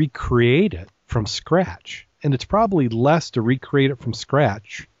completely recreate it from scratch. And it's probably less to recreate it from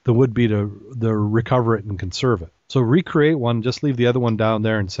scratch than would be to recover it and conserve it. So recreate one, just leave the other one down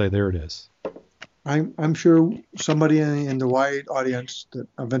there and say, there it is. I'm sure somebody in the wide audience that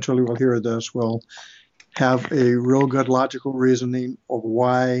eventually will hear this will have a real good logical reasoning of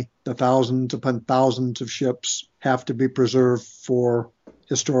why the thousands upon thousands of ships have to be preserved for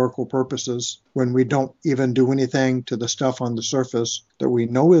historical purposes when we don't even do anything to the stuff on the surface that we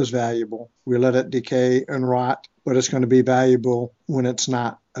know is valuable. We let it decay and rot, but it's going to be valuable when it's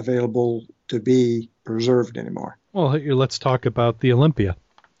not available to be preserved anymore. Well, let's talk about the Olympia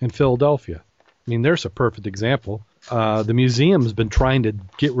in Philadelphia. I mean, there's a perfect example. The museum's been trying to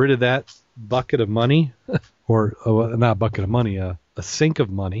get rid of that bucket of money, or not bucket of money, a sink of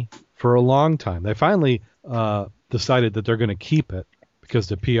money for a long time. They finally decided that they're going to keep it because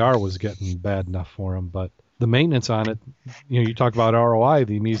the PR was getting bad enough for them. But the maintenance on it, you talk about ROI,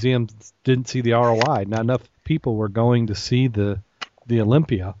 the museum didn't see the ROI. Not enough people were going to see the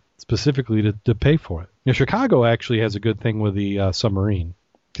Olympia specifically to pay for it. Chicago actually has a good thing with the submarine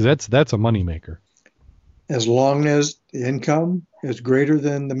because that's a moneymaker. As long as the income is greater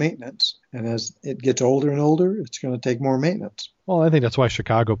than the maintenance, and as it gets older and older, it's going to take more maintenance. Well, I think that's why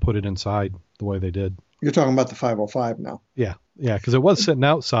Chicago put it inside the way they did. You're talking about the 505 now. Yeah, because it was sitting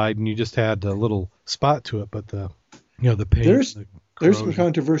outside, and you just had a little spot to it, but the paint. There's some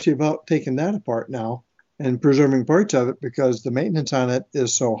controversy about taking that apart now and preserving parts of it because the maintenance on it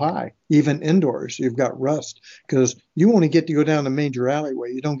is so high. Even indoors, you've got rust because you only get to go down the major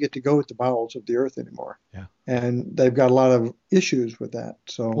alleyway. You don't get to go at the bowels of the earth anymore. Yeah. And they've got a lot of issues with that.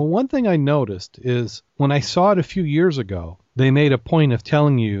 So, well, one thing I noticed is when I saw it a few years ago, they made a point of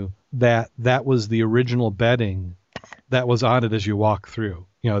telling you that was the original bedding that was on it as you walk through.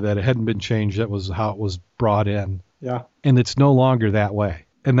 That it hadn't been changed. That was how it was brought in. Yeah. And it's no longer that way.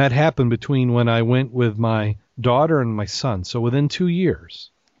 And that happened between when I went with my daughter and my son. So within 2 years,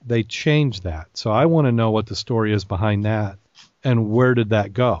 they changed that. So I want to know what the story is behind that. And where did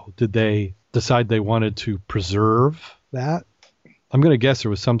that go? Did they decide they wanted to preserve that? I'm going to guess there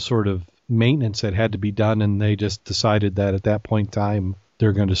was some sort of maintenance that had to be done, and they just decided that at that point in time,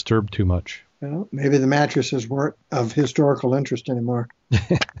 they're going to disturb too much. Well, maybe the mattresses weren't of historical interest anymore.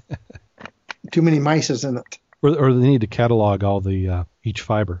 Too many mice in it. Or they need to catalog all the each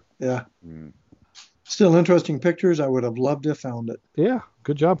fiber. Yeah. Still interesting pictures. I would have loved to have found it. Yeah,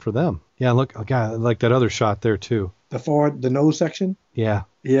 good job for them. Yeah, look, I like that other shot there too. The nose section? Yeah.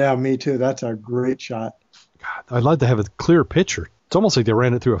 Yeah, me too. That's a great shot. God, I'd like to have a clear picture. It's almost like they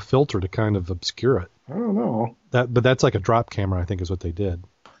ran it through a filter to kind of obscure it. I don't know. But that's like a drop camera, I think is what they did.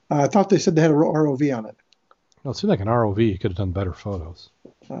 I thought they said they had a ROV on it. No, it seemed like an ROV. You could have done better photos.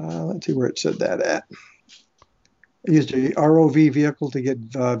 Let's see where it said that at. I used a ROV vehicle to get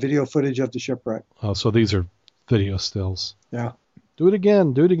video footage of the shipwreck. Oh, so these are video stills. Yeah. Do it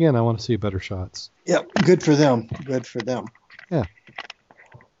again. I want to see better shots. Yep. Good for them. Yeah.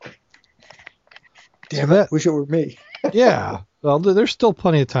 Damn it. Wish it were me. Yeah. Well, there's still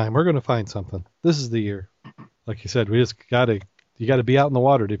plenty of time. We're going to find something. This is the year. Like you said, you got to be out in the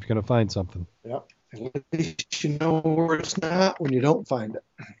water if you're going to find something. Yep. At least you know where it's not when you don't find it.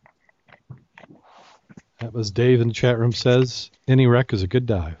 That was Dave in the chat room says, any wreck is a good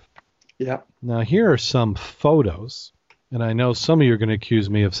dive. Yeah. Now, here are some photos, and I know some of you are going to accuse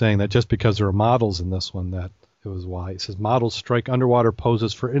me of saying that just because there are models in this one that It was why. It says models strike underwater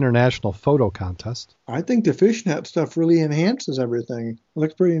poses for international photo contest. I think the fishnet stuff really enhances everything. It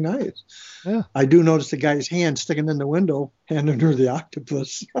looks pretty nice. Yeah. I do notice the guy's hand sticking in the window, hand under the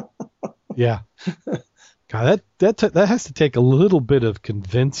octopus. Yeah. God, that has to take a little bit of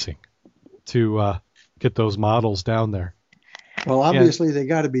convincing to get those models down there. Well, obviously they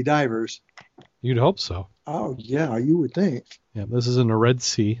got to be divers. You'd hope so. Oh yeah, you would think. Yeah, this is in the Red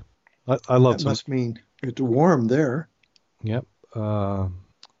Sea. I love That must mean it's warm there. Yep. Okay.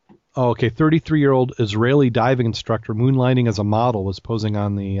 33-year-old Israeli diving instructor moonlighting as a model was posing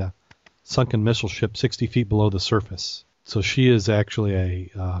on the sunken missile ship 60 feet below the surface. So she is actually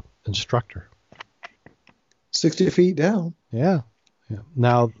a instructor. 60 feet down. Yeah.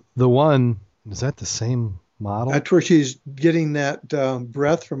 Now the one, is that the same model? That's where she's getting that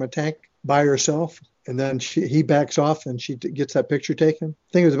breath from a tank by herself, and then he backs off and she gets that picture taken.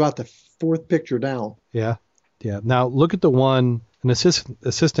 I think it was about the fourth picture down. Yeah. Now look at the one, an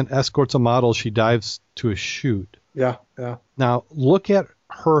assistant escorts a model. She dives to a chute. Yeah. Now look at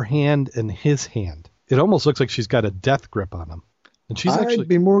her hand and his hand. It almost looks like she's got a death grip on him. And she's I'd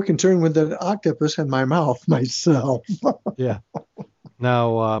be more concerned with the octopus in my mouth myself. Yeah.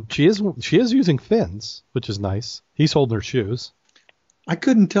 Now she is using fins, which is nice. He's holding her shoes. I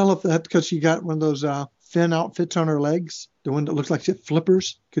couldn't tell if that's because she got one of those fin outfits on her legs, the one that looks like it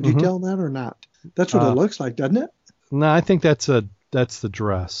flippers. Could you tell that or not? That's what it looks like, doesn't it? No, I think that's the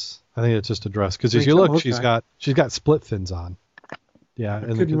dress. I think it's just a dress because if you look, okay. she's got split fins on. Yeah, I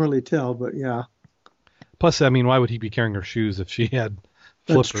couldn't really tell, but yeah. Plus, I mean, why would he be carrying her shoes if she had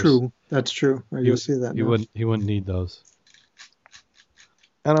flippers? That's true. You'll see that. He wouldn't need those.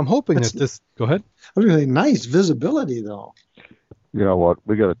 And I'm hoping that this. Go ahead. I was going to say, nice visibility though. You know what?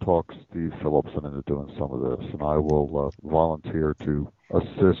 We got to talk Steve Phillipson into doing some of this, and I will volunteer to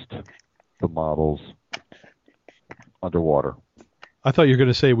assist the models underwater. I thought you were going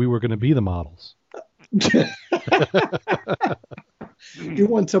to say we were going to be the models. You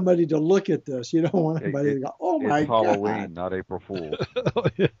want somebody to look at this. You don't want anybody to go, oh my God. It's Halloween, not April Fool's.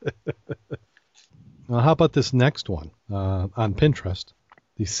 Well, how about this next one on Pinterest?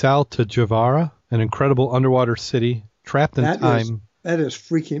 The Sal Tajavara, an incredible underwater city trapped in time. That is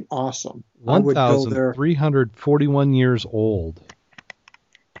freaking awesome. 1,341 years old.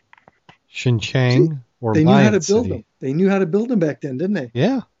 Xinjiang they knew how to build them. They knew how to build them back then, didn't they?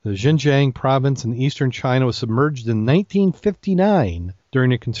 Yeah. The Xinjiang province in eastern China was submerged in 1959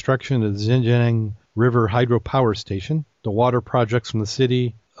 during the construction of the Xinjiang River Hydropower Station. The water projects from the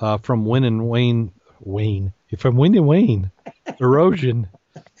city from wind and wane erosion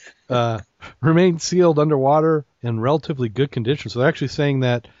remained sealed underwater in relatively good condition. So they're actually saying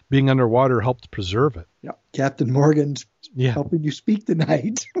that being underwater helped preserve it. Yeah. Captain Morgan's helping you speak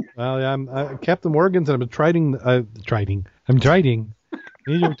tonight. Well, yeah, I'm Captain Morgan's, and I've been trying. It's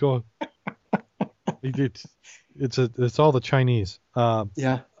all the Chinese.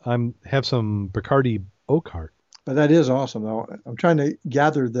 Yeah. Have some Bacardi Oakheart. But that is awesome, though. I'm trying to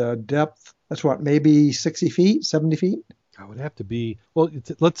gather the depth. That's what, maybe 60 feet, 70 feet? It would have to be. Well,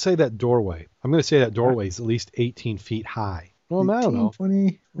 let's say that doorway. I'm going to say that doorway is at least 18 feet high. Well, 18, I don't know.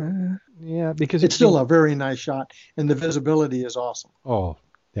 20. Yeah, because it's still a very nice shot, and the visibility is awesome. Oh,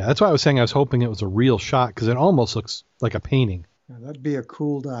 yeah. That's why I was saying I was hoping it was a real shot, because it almost looks like a painting. Yeah, that'd be a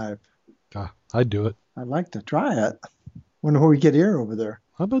cool dive. I'd do it. I'd like to try it. Wonder where we get air over there.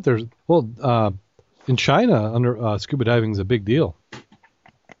 I bet there's in China under scuba diving is a big deal.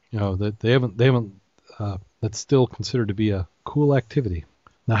 You know that they haven't that's still considered to be a cool activity.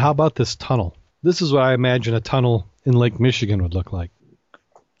 Now, how about this tunnel? This is what I imagine a tunnel in Lake Michigan would look like.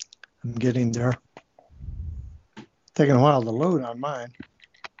 I'm getting there. Taking a while to load on mine.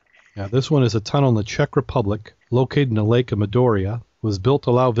 Yeah, this one is a tunnel in the Czech Republic, located in the Lake of Midoriya. Was built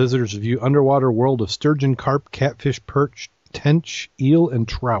to allow visitors to view underwater world of sturgeon, carp, catfish, perch, tench, eel, and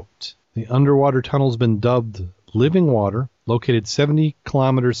trout. The underwater tunnel has been dubbed Living Water, located 70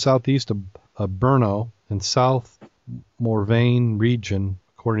 kilometers southeast of Brno in South Morvain region,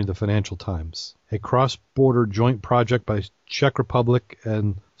 according to the Financial Times. A cross-border joint project by Czech Republic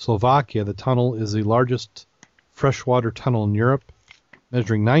and Slovakia, the tunnel is the largest freshwater tunnel in Europe.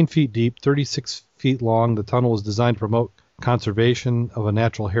 Measuring 9 feet deep, 36 feet long, the tunnel was designed to promote conservation of a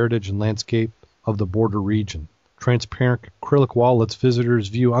natural heritage and landscape of the border region. Transparent acrylic wall lets visitors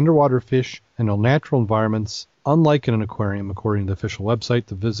view underwater fish and natural environments, unlike in an aquarium, according to the official website.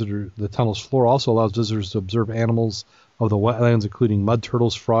 The tunnel's floor also allows visitors to observe animals of the wetlands, including mud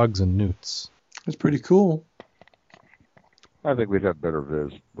turtles, frogs, and newts. That's pretty cool. I think we'd have better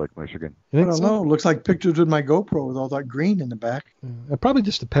viz, Lake Michigan. I don't know. It looks like pictures with my GoPro with all that green in the back. It probably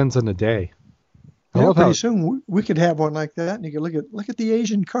just depends on the day. I Yeah, love pretty how, soon we could have one like that, and you could look at the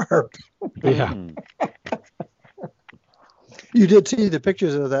Asian carp. yeah, You did see the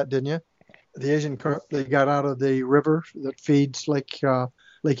pictures of that, didn't you? The Asian carp they got out of the river that feeds Lake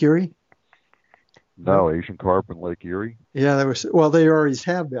Erie. No, Asian carp in Lake Erie. Yeah, there was. Well, they always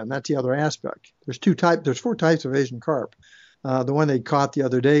have been. That's the other aspect. There's 4 types of Asian carp. The one they caught the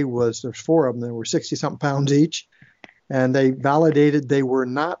other day there's 4 of them. They were 60-something pounds each, and they validated they were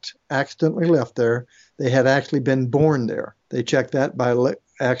not accidentally left there. They had actually been born there. They checked that by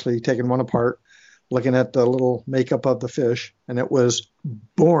actually taking one apart, looking at the little makeup of the fish, and it was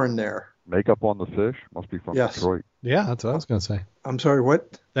born there. Makeup on the fish must be from Yes. Detroit. yeah, that's what I was gonna say. I'm sorry,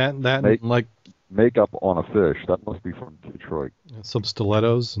 what? That Make- like Makeup on a fish, that must be from Detroit. some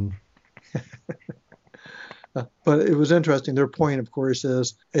stilettos and But it was interesting. Their point, of course,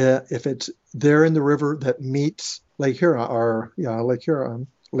 is if it's there in the river that meets Lake Huron,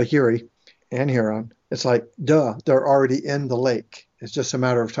 Lake Erie and Huron, it's like, duh, they're already in the lake. It's just a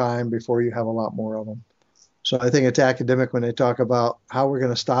matter of time before you have a lot more of them. So I think it's academic when they talk about how we're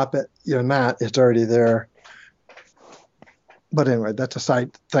going to stop it. You're not. It's already there. But anyway, that's a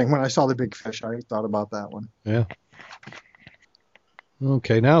side thing. When I saw the big fish, I thought about that one. yeah.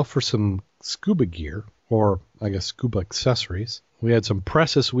 Okay, now for some scuba gear, or I guess scuba accessories. We had some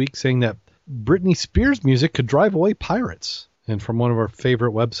press this week saying that Britney Spears music could drive away pirates. And from one of our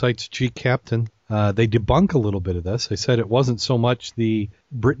favorite websites, G Captain, they debunk a little bit of this. They said it wasn't so much the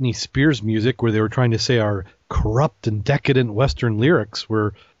Britney Spears music where they were trying to say our corrupt and decadent Western lyrics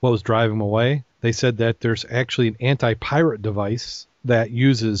were what was driving them away. They said that there's actually an anti-pirate device that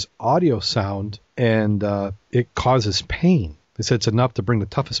uses audio sound and it causes pain. They said it's enough to bring the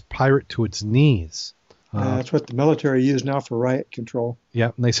toughest pirate to its knees. That's what the military use now for riot control.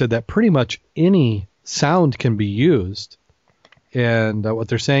 Yeah, and they said that pretty much any sound can be used. And what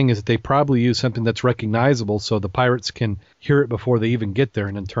they're saying is that they probably use something that's recognizable so the pirates can hear it before they even get there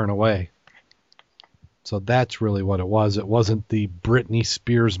and then turn away. So that's really what it was. It wasn't the Britney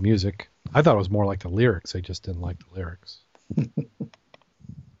Spears music. I thought it was more like the lyrics. They just didn't like the lyrics.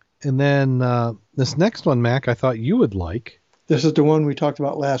 And then this next one, Mac, I thought you would like. This is the one we talked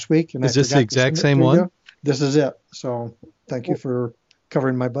about last week. And Is I this the forgot to exact send it same to one? you. This is it. So thank you for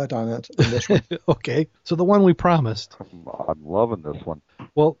covering my butt on it. On this one. Okay, so the one we promised. I'm loving this one.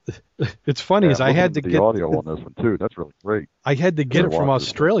 Well, it's funny is I'm I had to listening the get audio on this one too. That's really great. I had to get it from Watch this.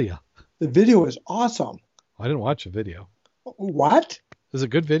 Australia. The video is awesome. I didn't watch the video. What? Is it a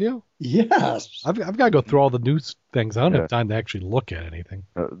good video? Yes. I've got to go through all the news things. I don't Yeah. have time to actually look at anything.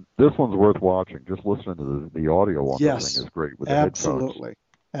 This one's worth watching. Just listening to the audio on Yes. this thing is great with the headphones. Absolutely.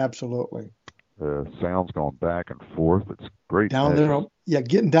 Absolutely. Sounds going back and forth. It's great. Down edges. there, yeah,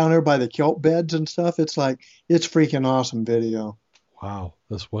 getting down there by the kelp beds and stuff. It's freaking awesome video. Wow,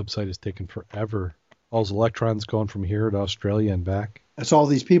 this website is taking forever. All those electrons going from here to Australia and back. That's all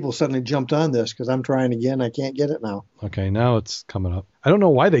these people suddenly jumped on this because I'm trying again. I can't get it now. Okay, now it's coming up. I don't know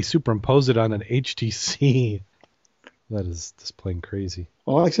why they superimposed it on an HTC. That is just plain crazy.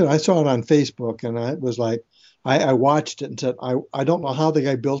 Well, like I said, I saw it on Facebook and I was like, I watched it and said, I don't know how the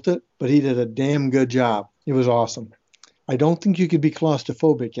guy built it, but he did a damn good job. It was awesome. I don't think you could be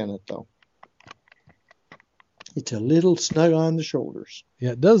claustrophobic in it, though. It's a little snug on the shoulders.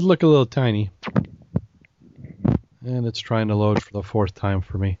 Yeah, it does look a little tiny. And it's trying to load for the 4th time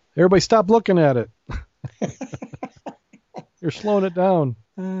for me. Everybody stop looking at it. You're slowing it down.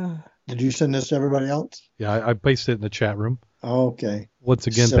 Did you send this to everybody else? Yeah, I pasted it in the chat room. Okay. Once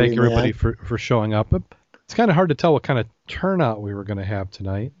again, Silly thank everybody man. for showing up. It's kind of hard to tell what kind of turnout we were going to have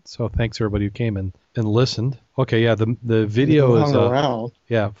tonight. So thanks everybody who came and listened. Okay, yeah, the video is Hung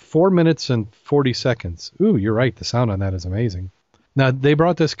around. 4 minutes and 40 seconds. Ooh, you're right. The sound on that is amazing. Now, they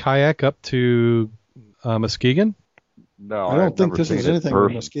brought this kayak up to Muskegon. No, I don't I've think never this seen was it in anything from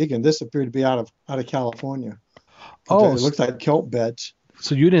person. Muskegon. This appeared to be out of California. Oh, It looked like kelp beds.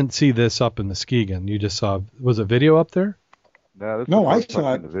 so you didn't see this up in Muskegon. You just saw, was a video up there? No, this is No, the I first time saw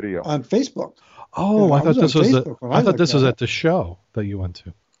I've it seen the video. on Facebook. Oh, Yeah, I I thought was on this was Facebook when I I thought this looked was at at the show that you went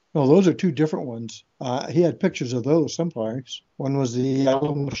to. No, those are two different ones. He had pictures of those someplace. One was the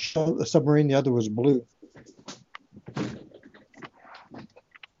yellow submarine, the other was blue.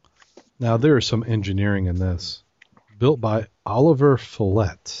 Now there is some engineering in this. Built by Oliver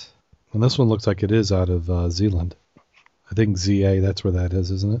Follett. And this one looks like it is out of Zealand. I think ZA, that's where that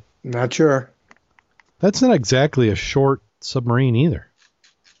is, isn't it? Not sure. That's not exactly a short submarine either.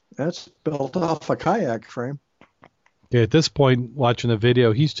 That's built off a kayak frame. Okay, at this point, watching the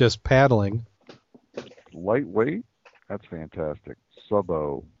video, he's just paddling. Lightweight? That's fantastic.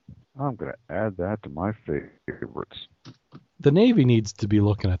 Sub-O. I'm going to add that to my favorites. The Navy needs to be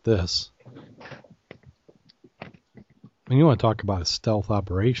looking at this. And you want to talk about a stealth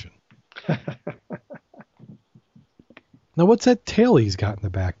operation. Now, what's that tail he's got in the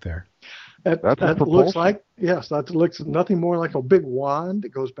back there? That's That propulsion. looks like, yes, that looks nothing more like a big wand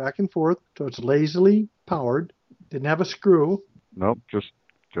that goes back and forth. So it's lazily powered. Didn't have a screw. Nope, just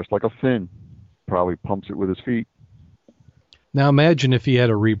like a fin. Probably pumps it with his feet. Now, imagine if he had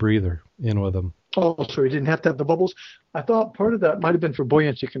a rebreather in with him. Oh, so he didn't have to have the bubbles. I thought part of that might have been for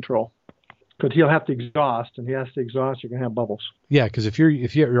buoyancy control, because he'll have to exhaust, and he has to exhaust. You're gonna have bubbles, Yeah, because if you're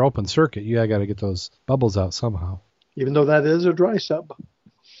at your open circuit, you got to get those bubbles out somehow. even though that is a dry sub.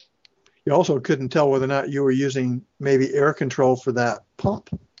 You also couldn't tell whether or not you were using maybe air control for that pump.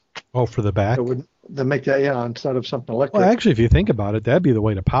 Oh, for the back? That would make that, yeah, instead of something electric. Well, actually, if you think about it, that'd be the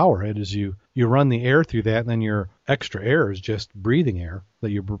way to power it. Is you run the air through that, and then your extra air is just breathing air that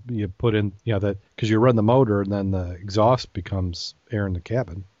you put in. Yeah, that because you run the motor, and then the exhaust becomes air in the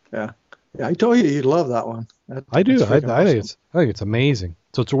cabin. Yeah, I told you you'd love that one. I do. That's I freaking think it's amazing.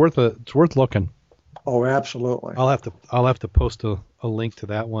 So it's worth looking. Oh, absolutely. I'll have to post a link to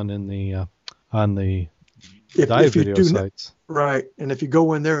that one in the on the If dive you video do sites. Right, and if you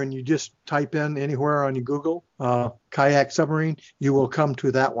go in there and you just type in anywhere on your Google kayak submarine, you will come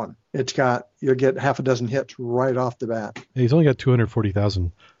to that one. You'll get half a dozen hits right off the bat. He's only got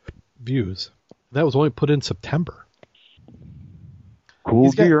 240,000 views. That was only put in September. Cool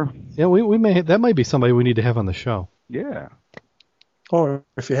He's got- gear. Yeah, that might be somebody we need to have on the show. Yeah. Or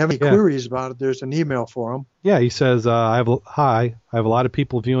if you have any queries about it, there's an email for them. Yeah, he says, I have a lot of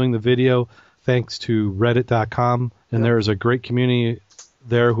people viewing the video thanks to reddit.com, and there is a great community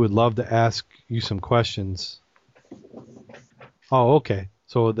there who would love to ask you some questions. Oh, okay.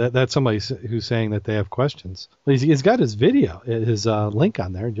 So that's somebody who's saying that they have questions. Well, he's got his video, his link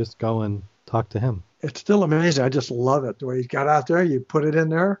on there. Just go and talk to him. It's still amazing. I just love it the way he's got out there. You put it in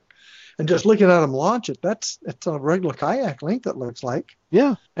there, and just looking at him launch it, it's a regular kayak length, it looks like.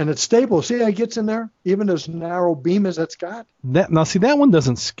 Yeah. And it's stable. See how it gets in there, even as narrow beam as it's got. Now, see, that one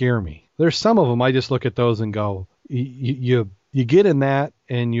doesn't scare me. There's some of them I just look at those and go, you get in that,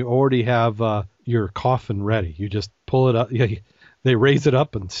 and you already have your coffin ready. You just pull it up. Yeah, they raise it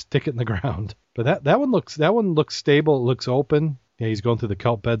up and stick it in the ground. But that one looks stable. It looks open. Yeah, he's going through the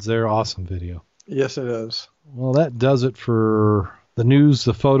kelp beds there. Awesome video. Yes, it is. Well, that does it for the news,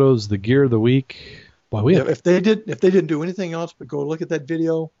 the photos, the gear of the week. Boy, If they didn't do anything else but go look at that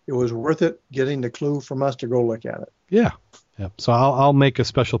video, it was worth it getting the clue from us to go look at it. Yeah. So I'll make a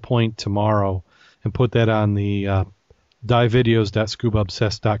special point tomorrow and put that on the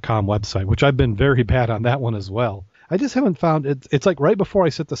divevideos.scubaobsessed.com website, which I've been very bad on that one as well. I just haven't found it. It's like right before I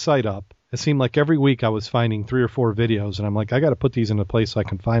set the site up, it seemed like every week I was finding 3 or 4 videos, and I'm like, I got to put these in a place so I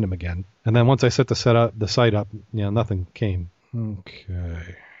can find them again. And then once I set the site up, nothing came.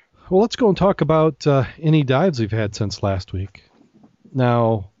 Okay. Well, let's go and talk about any dives we've had since last week.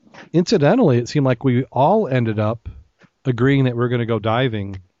 Now, incidentally, it seemed like we all ended up agreeing that we're going to go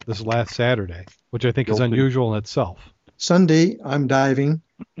diving this last Saturday, which I think is unusual in itself. Sunday, I'm diving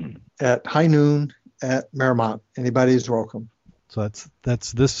at high noon at Merrimont. Anybody's welcome. So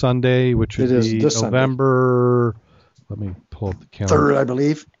that's this Sunday, which would be November. Let me pull up the calendar. 3rd, I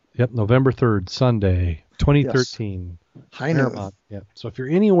believe. Yep, November 3rd, Sunday, 2013. Yes. High noon. Yep. So if you're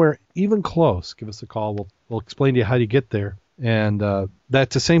anywhere even close, give us a call. We'll explain to you how to get there. And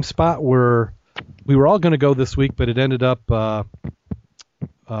that's the same spot where we were all going to go this week, but it ended up 3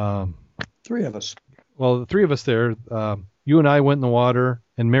 of us. Well, the 3 of us there. You and I went in the water,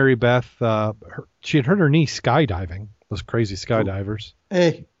 and Mary Beth, she had hurt her knee skydiving. Those crazy skydivers.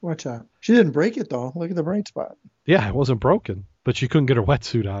 Hey, watch out. She didn't break it, though. Look at the bright spot. Yeah, it wasn't broken, but she couldn't get her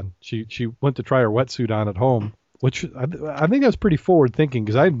wetsuit on. She went to try her wetsuit on at home, which I think that's pretty forward thinking,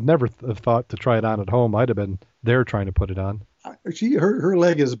 because I'd never have thought to try it on at home. I'd have been there trying to put it on. Her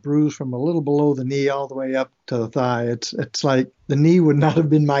leg is bruised from a little below the knee all the way up to the thigh. It's like the knee would not have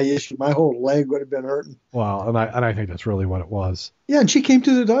been my issue. My whole leg would have been hurting. Wow, and I think that's really what it was. Yeah, and she came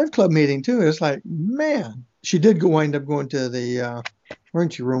to the dive club meeting too. It's like, man, she did wind up going to the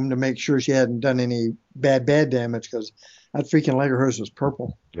emergency room to make sure she hadn't done any bad damage, because that freaking leg of hers was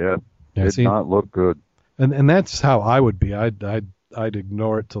purple. Yeah, did not look good. And that's how I would be. I'd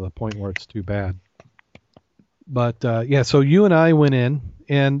ignore it to the point where it's too bad. But so you and I went in,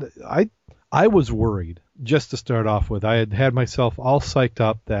 and I was worried just to start off with. I had myself all psyched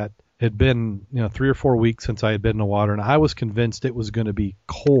up that it had been 3 or 4 weeks since I had been in the water, and I was convinced it was going to be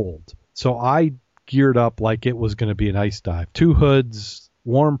cold. So I geared up like it was going to be an ice dive. 2 hoods,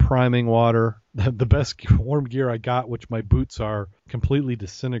 warm priming water, the best warm gear I got, which my boots are completely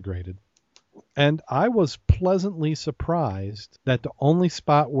disintegrated. And I was pleasantly surprised that the only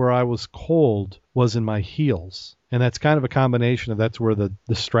spot where I was cold was in my heels. And that's kind of a combination of that's where the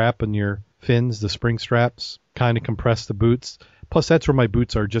strap in your fins, the spring straps, kind of compress the boots. Plus, that's where my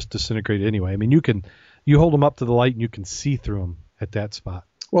boots are just disintegrated anyway. I mean, you hold them up to the light and you can see through them at that spot.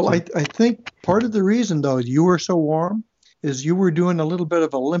 Well, I think part of the reason, though, you were so warm is you were doing a little bit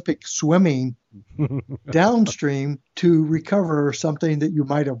of Olympic swimming downstream to recover something that you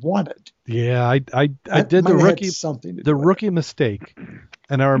might have wanted. Yeah, I did the rookie mistake.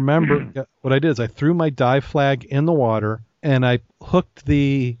 And I remember what I did is I threw my dive flag in the water and I hooked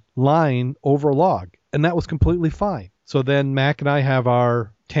the line over a log, and that was completely fine. So then Mack and I have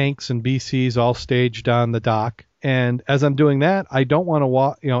our tanks and BCs all staged on the dock. And as I'm doing that, I don't want to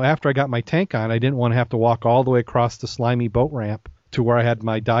walk, after I got my tank on, I didn't want to have to walk all the way across the slimy boat ramp to where I had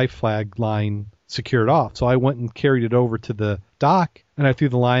my dive flag line secured off. So I went and carried it over to the dock, and I threw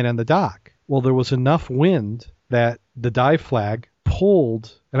the line on the dock. Well, there was enough wind that the dive flag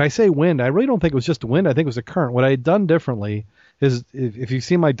pulled, and I say wind, I really don't think it was just the wind, I think it was the current. What I had done differently is, if you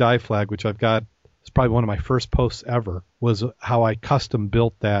see my dive flag, which I've got, it's probably one of my first posts ever, was how I custom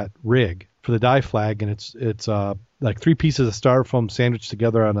built that rig for the dive flag, and it's like 3 pieces of styrofoam sandwiched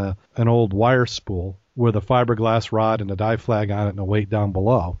together on an old wire spool with a fiberglass rod and a dive flag on it and a weight down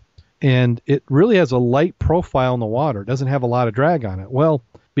below. And it really has a light profile in the water. It doesn't have a lot of drag on it. Well,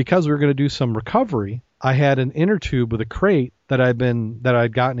 because we were going to do some recovery, I had an inner tube with a crate that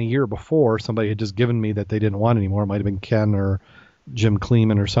I'd gotten a year before. Somebody had just given me that they didn't want anymore. It might have been Ken or Jim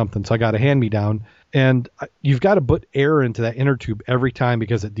Kleeman or something. So I got a hand-me-down. And you've got to put air into that inner tube every time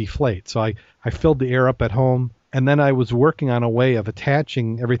because it deflates. So I filled the air up at home, and then I was working on a way of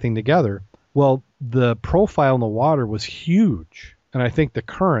attaching everything together. Well, the profile in the water was huge, and I think the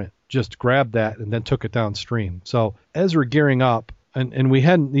current just grabbed that and then took it downstream. So as we're gearing up, and we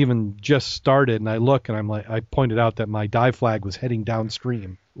hadn't even just started, and I look and I pointed out that my dive flag was heading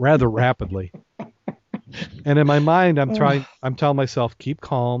downstream rather rapidly. And in my mind, I'm telling myself, keep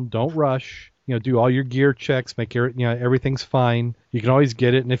calm, don't rush. Do all your gear checks, make sure everything's fine. You can always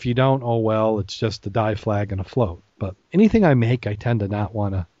get it, and if you don't, oh well, it's just a dive flag and a float. But anything I make, I tend to not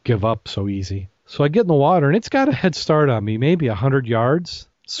want to give up so easy. So I get in the water, and it's got a head start on me, maybe 100 yards.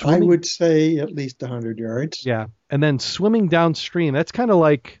 Swimming, I would say at least 100 yards. Yeah, and then swimming downstream, that's kind of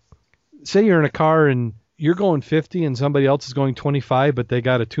like, say you're in a car and you're going 50 and somebody else is going 25, but they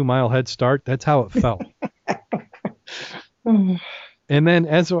got a 2-mile head start. That's how it felt. And then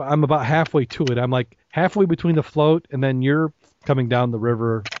as I'm about halfway to it, I'm like halfway between the float and then you're coming down the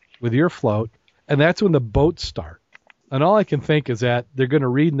river with your float. And that's when the boats start. And all I can think is that they're going to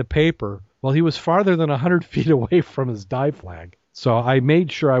read in the paper, well, he was farther than 100 feet away from his dive flag. So I made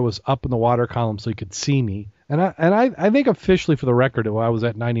sure I was up in the water column so he could see me. And I think officially for the record, I was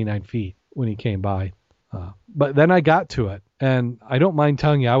at 99 feet when he came by. But then I got to it. And I don't mind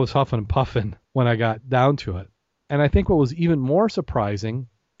telling you, I was huffing and puffing when I got down to it. And I think what was even more surprising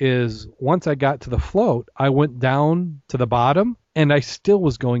is once I got to the float, I went down to the bottom and I still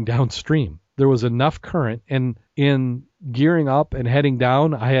was going downstream. There was enough current, and in gearing up and heading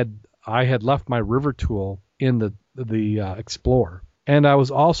down, I had left my river tool in the Explorer. And I was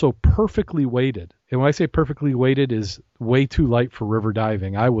also perfectly weighted. And when I say perfectly weighted is way too light for river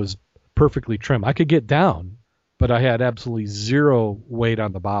diving. I was perfectly trim. I could get down, but I had absolutely zero weight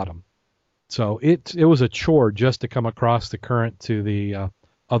on the bottom. So it was a chore just to come across the current to the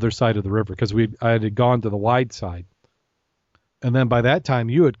other side of the river because I had gone to the wide side. And then by that time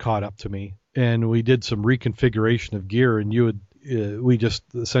you had caught up to me and we did some reconfiguration of gear, and we just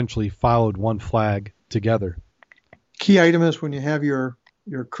essentially followed one flag together. Key item is when you have your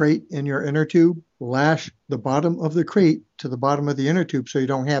crate in your inner tube, lash the bottom of the crate to the bottom of the inner tube so you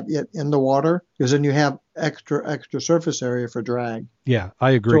don't have it in the water, because then you have extra surface area for drag. Yeah,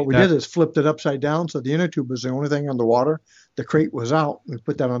 I agree. So what we did is flipped it upside down so the inner tube was the only thing on the water. The crate was out. We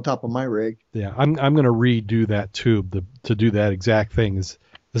put that on top of my rig. Yeah, I'm going to redo that tube to do that exact thing. Is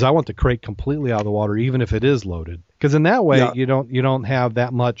I want the crate completely out of the water, even if it is loaded. Because in that way, yeah, you don't have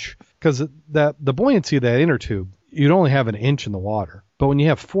that much, because the buoyancy of that inner tube, you'd only have an inch in the water. But when you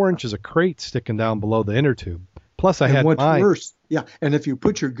have 4 inches of crate sticking down below the inner tube, plus what's worse, yeah, and if you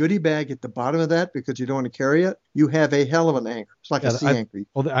put your goodie bag at the bottom of that because you don't want to carry it, you have a hell of an anchor. It's like a sea anchor.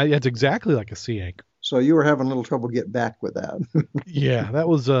 Well, it's exactly like a sea anchor. So you were having a little trouble getting back with that. Yeah, that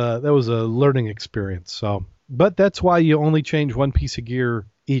was a learning experience. So, but that's why you only change one piece of gear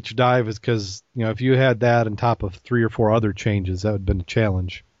each dive, is because if you had that on top of 3 or 4 other changes, that would have been a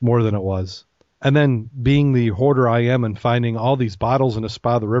challenge more than it was. And then being the hoarder I am and finding all these bottles in a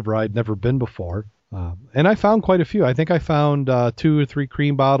spot of the river I'd never been before. And I found quite a few. I think I found 2 or 3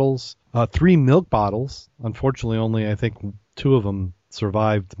 cream bottles, 3 milk bottles. Unfortunately, only I think 2 of them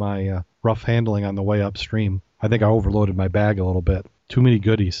survived my rough handling on the way upstream. I think I overloaded my bag a little bit. Too many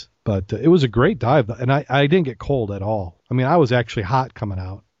goodies. But it was a great dive, and I didn't get cold at all. I mean, I was actually hot coming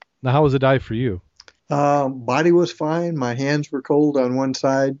out. Now, how was the dive for you? Body was fine. My hands were cold on one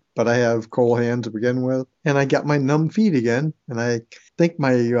side, but I have cold hands to begin with. And I got my numb feet again. And I think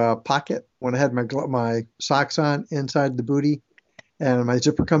my pocket, when I had my socks on inside the booty, and my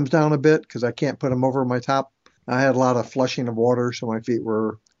zipper comes down a bit because I can't put them over my top. I had a lot of flushing of water, so my feet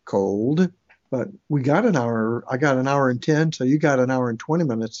were cold. But we got an hour. I got an hour and 10, so you got an hour and 20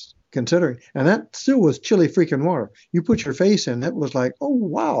 minutes considering. And that still was chilly freaking water. You put your face in, it was like, oh,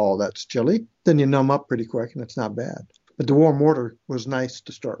 wow, that's chilly. Then you numb up pretty quick, and it's not bad. But the warm water was nice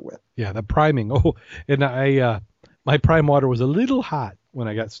to start with. Yeah, the priming. Oh, and my prime water was a little hot when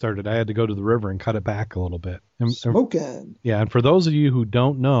I got started. I had to go to the river and cut it back a little bit. Smoking. Yeah, and for those of you who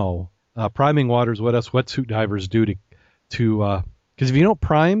don't know, priming water is what us wetsuit divers do to because if you don't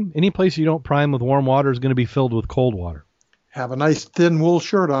prime, any place you don't prime with warm water is going to be filled with cold water. Have a nice thin wool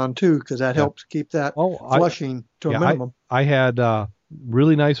shirt on, too, because that helps keep that flushing to a minimum. I had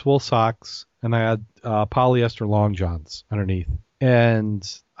really nice wool socks, and I had polyester long johns underneath. And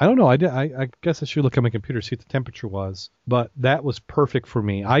I don't know, I guess I should look at my computer, see what the temperature was. But that was perfect for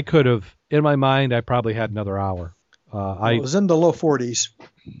me. I could have, in my mind, I probably had another hour. It was in the low 40s.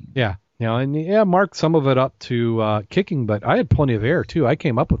 Yeah. And marked some of it up to kicking, but I had plenty of air, too. I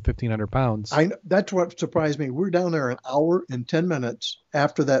came up with 1,500 pounds. That's what surprised me. We're down there an hour and 10 minutes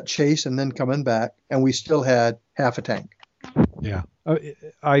after that chase and then coming back, and we still had half a tank. Yeah.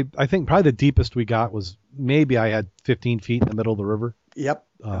 I think probably the deepest we got was maybe I had 15 feet in the middle of the river. Yep.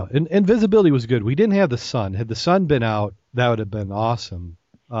 And visibility was good. We didn't have the sun. Had the sun been out, that would have been awesome.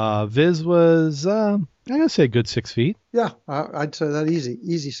 Viz was, I gotta say, a good 6 feet. Yeah, I'd say that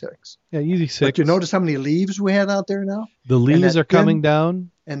easy 6. Yeah, easy 6. But you notice how many leaves we had out there now? The leaves are coming down.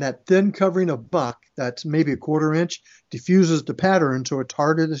 And that thin covering of buck, that's maybe a quarter inch, diffuses the pattern so it's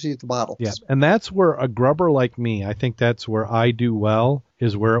harder to see at the bottom. Yeah, and that's where a grubber like me, I think that's where I do well,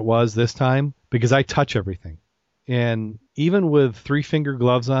 is where it was this time, because I touch everything. And even with 3-finger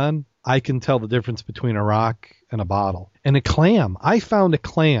gloves on, I can tell the difference between a rock and a bottle. And a clam. I found a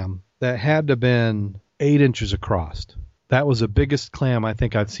clam that had to have been 8 inches across. That was the biggest clam I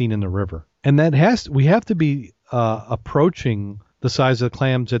think I've seen in the river. And we have to be approaching the size of the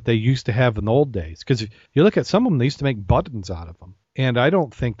clams that they used to have in the old days. Because if you look at some of them, they used to make buttons out of them. And I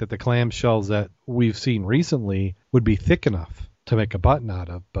don't think that the clam shells that we've seen recently would be thick enough to make a button out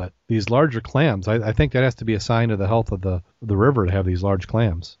of. But these larger clams, I think that has to be a sign of the health of the river to have these large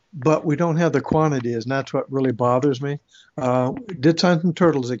clams. But we don't have the quantities, and that's what really bothers me. Did find some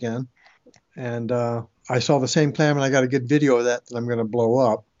turtles again, and I saw the same clam, and I got a good video of that I'm going to blow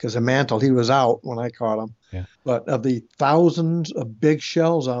up because the mantle, he was out when I caught him. Yeah. But of the thousands of big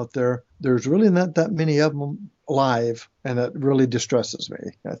shells out there, there's really not that many of them alive, and it really distresses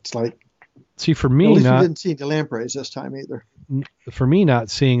me. It's like, see, for me, at least we didn't see the lampreys this time either. For me, not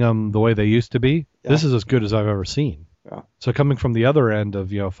seeing them the way they used to be, This is as good as I've ever seen. Yeah. So coming from the other end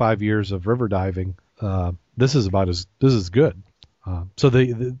of 5 years of river diving, this is good. So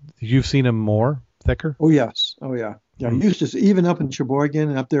you've seen them more thicker? Oh yes, yeah. Used to, even up in Sheboygan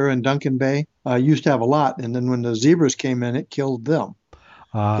and up there in Duncan Bay, used to have a lot, and then when the zebras came in, it killed them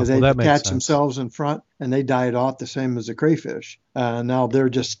because they attached themselves in front and they died off the same as the crayfish. Now they're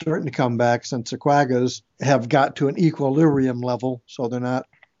just starting to come back since the quaggas have got to an equilibrium level, so they're not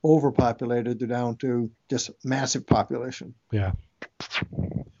overpopulated. They're down to just massive population. Yeah.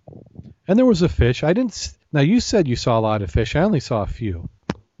 And there was a fish. Now you said you saw a lot of fish. I only saw a few.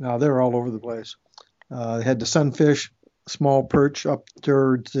 No, they were all over the place. They had the sunfish, small perch up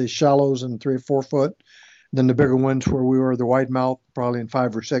towards the shallows in 3 or 4 foot. Then the bigger ones where we were, the wide mouth, probably in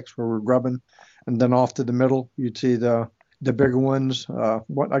 5 or 6 where we were grubbing. And then off to the middle, you'd see the bigger ones.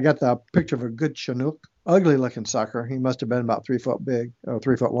 I got the picture of a good Chinook, ugly looking sucker. He must have been about 3 foot big,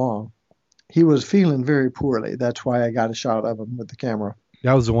 3 foot long. He was feeling very poorly. That's why I got a shot of him with the camera.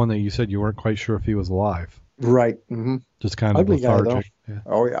 That was the one that you said you weren't quite sure if he was alive. Right. Mm-hmm. Just kind ugly of lethargic. Guy, though. Yeah.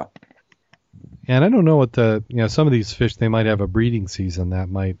 Oh, yeah. And I don't know what some of these fish, they might have a breeding season that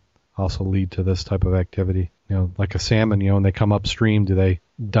might also lead to this type of activity. Like a salmon, when they come upstream, do they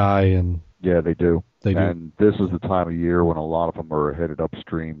die? And yeah, they do. They do. And this is the time of year when a lot of them are headed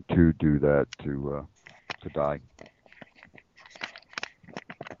upstream to do that, to die.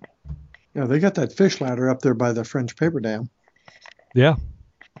 They got that fish ladder up there by the French paper dam. Yeah.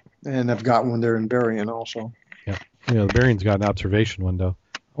 And I've got one there in Darrin also. Yeah. The Darrin's got an observation window.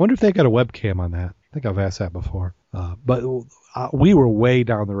 I wonder if they got a webcam on that. I think I've asked that before. But we were way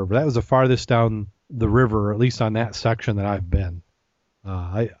down the river. That was the farthest down the river, at least on that section that I've been.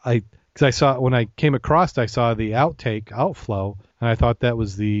 I because I saw when I came across, I saw the outflow, and I thought that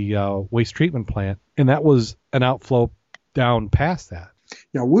was the waste treatment plant, and that was an outflow down past that.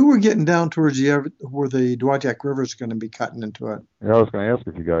 Yeah, we were getting down towards where the Dowagiac River is going to be cutting into it. Yeah, I was going to ask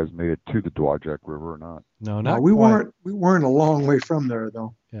if you guys made it to the Dowagiac River or not. No, No, not we quite. weren't a long way from there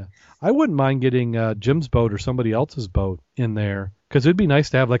though. Yeah, I wouldn't mind getting Jim's boat or somebody else's boat in there, because it'd be nice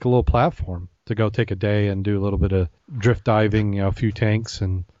to have like a little platform to go take a day and do a little bit of drift diving, a few tanks,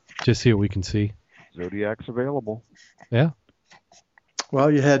 and just see what we can see. Zodiac's available. Yeah.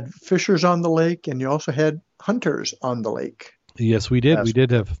 Well, you had fishers on the lake, and you also had hunters on the lake. Yes, we did. Yes.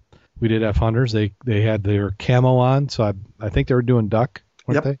 We did have hunters. They had their camo on, so I think they were doing duck,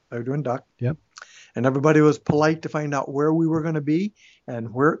 weren't Yep, they were doing duck. Yep. And everybody was polite to find out where we were going to be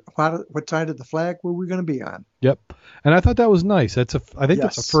and what side of the flag were we going to be on. Yep. And I thought that was nice. I think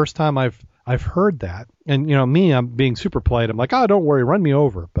that's the Yes. first time I've heard that. And me, I'm being super polite. I'm like, oh, don't worry, run me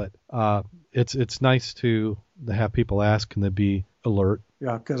over. But it's nice to have people ask and to be alert.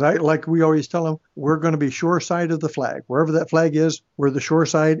 Yeah, because like we always tell them, we're going to be shore side of the flag. Wherever that flag is, we're the shore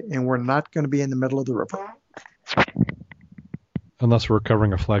side, and we're not going to be in the middle of the river. Unless we're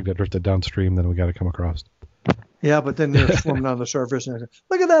covering a flag that drifted downstream, then we got to come across. Yeah, but then they're swimming on the surface, and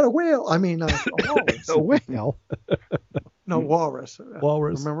look at that, a whale. I mean, a walrus. A whale. No, walrus.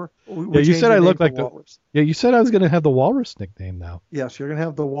 Walrus. Remember? Yeah, you said I looked like the walrus. Yeah, you said I was going to have the walrus nickname now. Yes, you're going to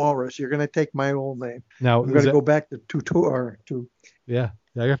have the walrus. You're going to take my old name. Now I'm going to go back to two. Yeah,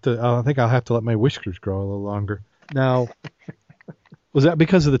 I have to. I think I'll have to let my whiskers grow a little longer. Now, was that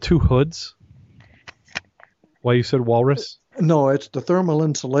because of the two hoods? Why you said walrus? No, it's the thermal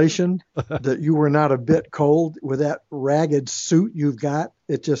insulation that you were not a bit cold with that ragged suit you've got.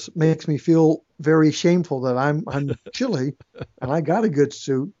 It just makes me feel very shameful that I'm chilly and I got a good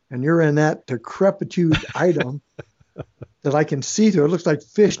suit and you're in that decrepitude item that I can see through. It looks like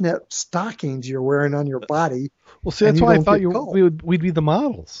fishnet stockings you're wearing on your body. Well, see, that's why I thought we'd be the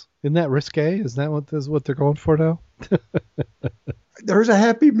models. Isn't that risque? Is that what they're going for now? There's a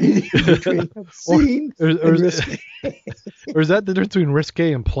happy medium between obscene and risque. Or is that the difference between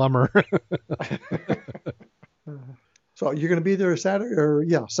risque and plumber? So you're going to be there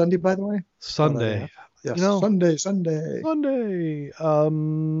Saturday Sunday, by the way? Sunday. Yes, Sunday.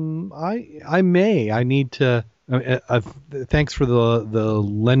 I may. I need to. Thanks for the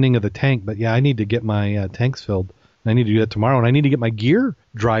lending of the tank, but yeah, I need to get my tanks filled. I need to do that tomorrow, and I need to get my gear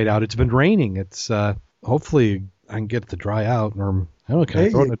dried out. It's been raining. It's hopefully I can get it to dry out, or I don't know, can I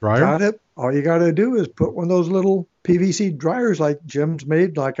throw it in the dryer? Got it. All you got to do is put one of those little PVC dryers like Jim's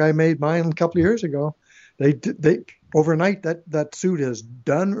made, like I made mine a couple of years ago. They overnight that suit is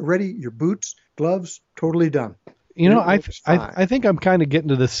done, ready. Your boots, gloves, totally done. I think I'm kind of getting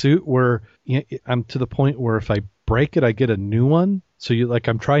to the suit where I'm to the point where if I break it, I get a new one. So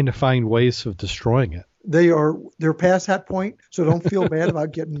I'm trying to find ways of destroying it. They're past that point, so don't feel bad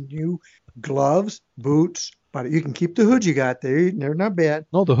about getting new gloves, boots. But you can keep the hoods you got. They're not bad.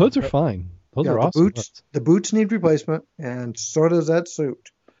 No, the hoods are fine. Those are awesome. The boots need replacement, and so does that suit.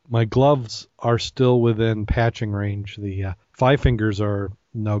 My gloves are still within patching range. The 5 fingers are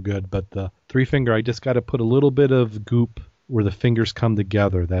no good, but the 3 finger, I just got to put a little bit of goop where the fingers come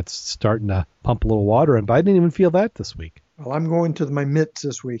together. That's starting to pump a little water in, but I didn't even feel that this week. Well, I'm going to my mitts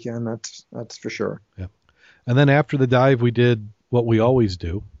this weekend. That's for sure. Yeah. And then after the dive, we did what we always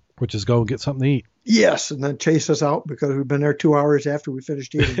do, which is go and get something to eat. Yes, and then chase us out because we've been there 2 hours after we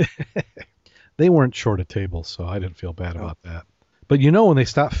finished eating. They weren't short of tables, so I didn't feel bad about that. But when they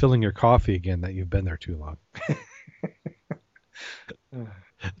stop filling your coffee again that you've been there too long.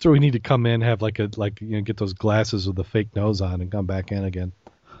 So we need to come in, have get those glasses with the fake nose on and come back in again.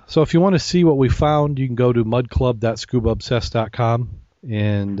 So if you want to see what we found, you can go to mudclub.scubaobsessed.com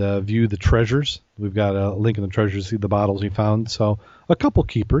and view the treasures. We've got a link in the treasures to see the bottles we found. So a couple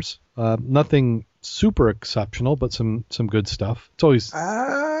keepers. Nothing super exceptional, but some good stuff. It's always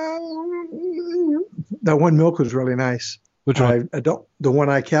that one milk was really nice. Which one? The one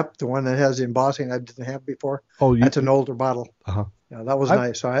I kept, the one that has the embossing I didn't have before. Oh, that's an older bottle. Uh-huh. Yeah, that was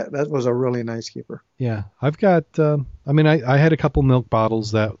nice. So that was a really nice keeper. Yeah, I've got. I had a couple milk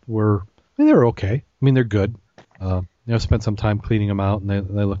bottles that were. They were okay. They're good. Spent some time cleaning them out, and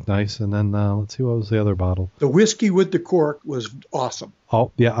they look nice. And then let's see, what was the other bottle? The whiskey with the cork was awesome.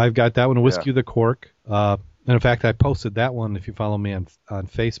 Oh yeah, I've got that one. A whiskey with the cork. And in fact, I posted that one. If you follow me on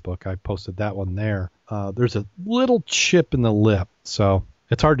Facebook, I posted that one there. There's a little chip in the lip, so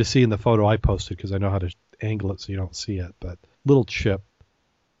it's hard to see in the photo I posted because I know how to angle it so you don't see it. But little chip.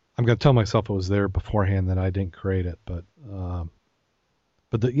 I'm gonna tell myself it was there beforehand that I didn't create it, but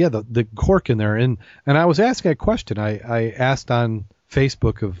the cork in there, and I was asking a question. I asked on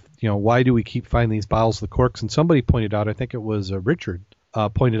Facebook of why do we keep finding these bottles of the corks? And somebody pointed out, I think it was Richard,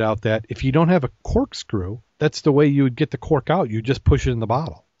 pointed out that if you don't have a corkscrew, that's the way you would get the cork out. You just push it in the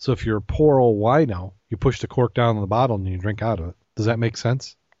bottle. So if you're a poor old wino, you push the cork down in the bottle and you drink out of it. Does that make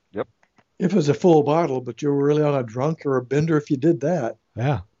sense? Yep. If it's a full bottle, but you're really on a drunk or a bender if you did that.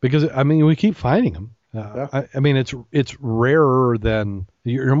 Yeah, because we keep finding them. Yeah. It's rarer than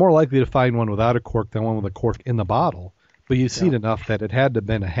you're more likely to find one without a cork than one with a cork in the bottle. But you see it enough that it had to have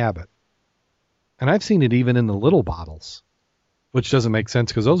been a habit. And I've seen it even in the little bottles, which doesn't make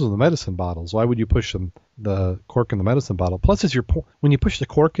sense because those are the medicine bottles. Why would you push the cork in the medicine bottle? Plus, when you push the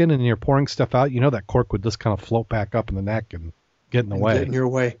cork in and you're pouring stuff out, that cork would just kind of float back up in the neck and get in the way. Get in your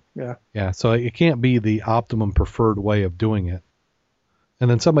way, yeah. Yeah, so it can't be the optimum preferred way of doing it. And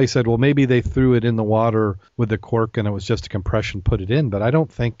then somebody said, well, maybe they threw it in the water with the cork and it was just a compression, put it in. But I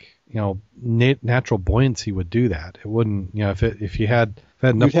don't think, natural buoyancy would do that. It wouldn't, if you had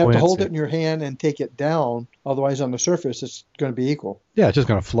enough you'd have buoyancy, to hold it in your hand and take it down. Otherwise, on the surface, it's going to be equal. Yeah, it's just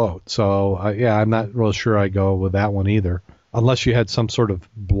going to float. So, I'm not real sure I go with that one either. Unless you had some sort of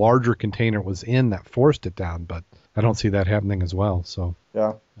larger container it was in that forced it down. But I don't see that happening as well. So,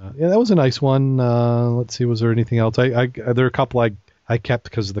 yeah, that was a nice one. Let's see, was there anything else? There are a couple I kept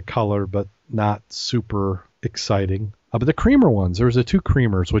because of the color, but not super exciting. But the creamer ones, there was the 2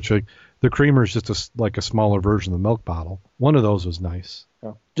 creamers, which the creamer is just like a smaller version of the milk bottle. One of those was nice.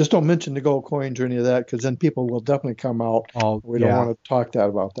 Yeah. Just don't mention the gold coins or any of that, because then people will definitely come out. We don't want to talk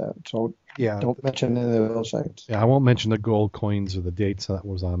about that. So don't mention any of those things. Yeah, I won't mention the gold coins or the dates that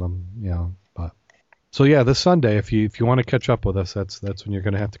was on them. But so this Sunday, if you want to catch up with us, that's when you're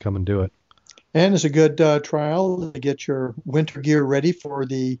going to have to come and do it. And it's a good trial to get your winter gear ready for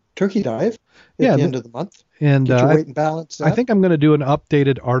the turkey dive at the end of the month. And get your weight and balance. I think I'm going to do an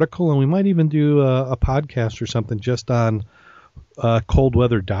updated article, and we might even do a podcast or something just on cold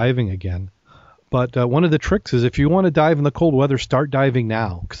weather diving again. But one of the tricks is if you want to dive in the cold weather, start diving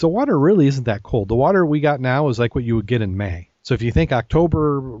now, because the water really isn't that cold. The water we got now is like what you would get in May. So if you think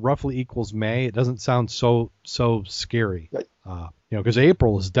October roughly equals May, it doesn't sound so scary. Right. Because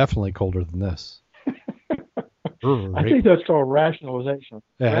April is definitely colder than this. I think that's called rationalization.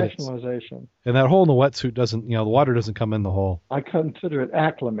 Yeah, rationalization. And that hole in the wetsuit doesn't, the water doesn't come in the hole. I consider it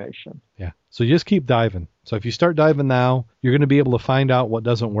acclimation. Yeah. So you just keep diving. So if you start diving now, you're going to be able to find out what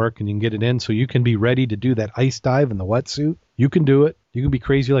doesn't work and you can get it in so you can be ready to do that ice dive in the wetsuit. You can do it. You can be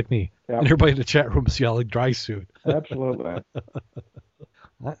crazy like me. Yep. And everybody in the chat room is yelling dry suit. Absolutely.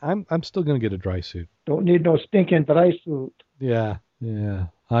 I'm still going to get a dry suit. Don't need no stinking dry suit. Yeah.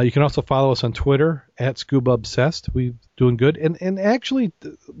 You can also follow us on Twitter at Scuba Obsessed. We're doing good. And actually,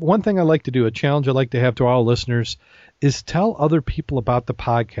 one thing I like to do, a challenge I like to have to all listeners, is tell other people about the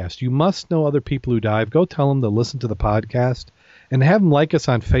podcast. You must know other people who dive. Go tell them to listen to the podcast and have them like us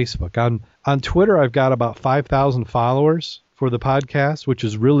on Facebook. On Twitter, I've got about 5,000 followers for the podcast, which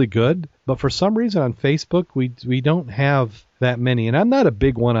is really good. But for some reason on Facebook, we don't have that many. And I'm not a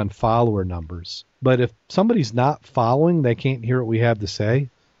big one on follower numbers. But if somebody's not following, they can't hear what we have to say.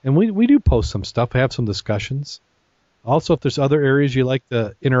 And we do post some stuff, have some discussions. Also, if there's other areas you like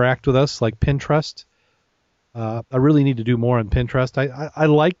to interact with us, like Pinterest, I really need to do more on Pinterest. I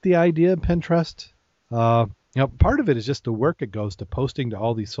like the idea of Pinterest. Part of it is just the work it goes to posting to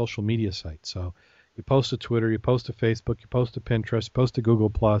all these social media sites. So you post to Twitter, you post to Facebook, you post to Pinterest, you post to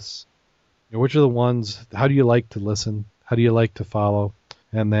Google+. Which are the ones, how do you like to listen? How do you like to follow?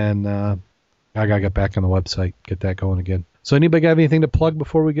 And then I got to get back on the website, get that going again. So anybody got anything to plug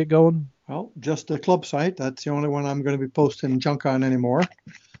before we get going? Well, just the club site. That's the only one I'm going to be posting junk on anymore.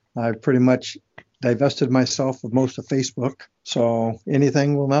 I've pretty much divested myself of most of Facebook. So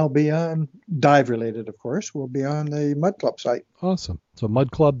anything will now be on dive related, of course, will be on the Mud Club site. Awesome. So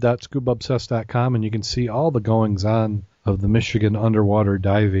mudclub.scubaobsessed.com, and you can see all the goings on of the Michigan underwater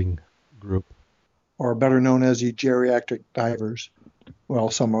diving group. Or better known as the geriatric divers.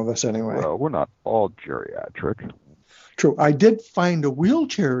 Well, some of us anyway. Well, we're not all geriatric. True. I did find a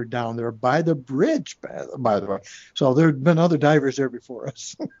wheelchair down there by the bridge, by the way. So there have been other divers there before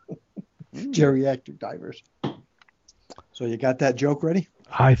us. Geriatric divers. So you got that joke ready?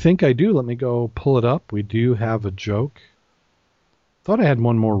 I think I do. Let me go pull it up. We do have a joke. Thought I had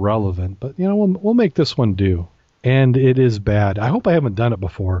one more relevant, but we'll make this one do. And it is bad. I hope I haven't done it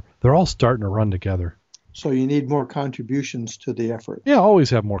before. They're all starting to run together. So you need more contributions to the effort. Yeah, always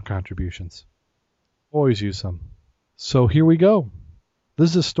have more contributions. Always use some. So here we go. This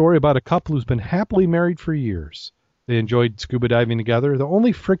is a story about a couple who's been happily married for years. They enjoyed scuba diving together. The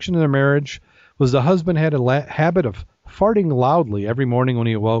only friction in their marriage was the husband had a habit of farting loudly every morning when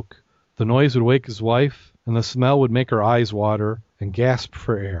he awoke. The noise would wake his wife, and the smell would make her eyes water, and gasped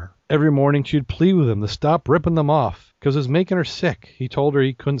for air. Every morning she'd plead with him to stop ripping them off, because it was making her sick. He told her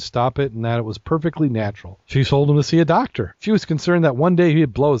he couldn't stop it and that it was perfectly natural. She told him to see a doctor. She was concerned that one day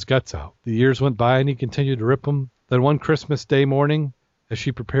he'd blow his guts out. The years went by and he continued to rip them. Then one Christmas Day morning, as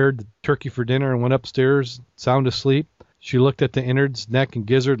she prepared the turkey for dinner and went upstairs, sound asleep, she looked at the innards, neck and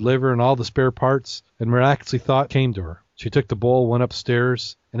gizzard, liver, and all the spare parts, and miraculously thought came to her. She took the bowl, went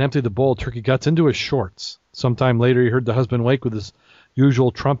upstairs, and emptied the bowl of turkey guts into his shorts. Sometime later he heard the husband wake with his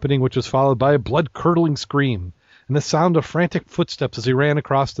usual trumpeting, which was followed by a blood-curdling scream, and the sound of frantic footsteps as he ran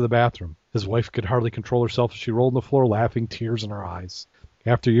across to the bathroom. His wife could hardly control herself as she rolled on the floor, laughing, tears in her eyes.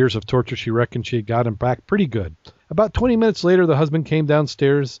 After years of torture, she reckoned she had got him back pretty good. About 20 minutes later, the husband came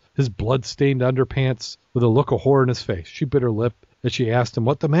downstairs, his blood-stained underpants, with a look of horror in his face. She bit her lip as she asked him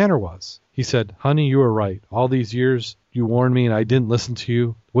what the matter was. He said, "Honey, you were right. All these years you warned me and I didn't listen to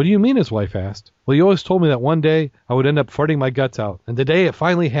you." "What do you mean?" his wife asked. "Well, you always told me that one day I would end up farting my guts out, and today it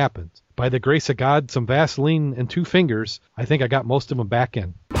finally happened. By the grace of God, some Vaseline, and 2 fingers, I think I got most of them back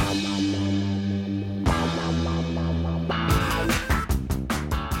in."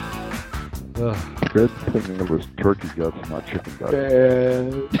 Good thing it was turkey guts, not chicken guts.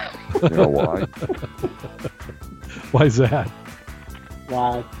 Bad. You know why? Why's that?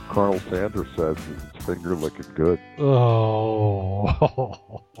 Why? Colonel Sanders says his finger looking good. Oh.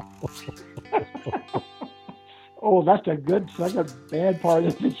 Oh, that's a good second bad part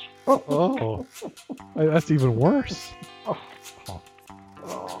of the show. Oh. That's even worse.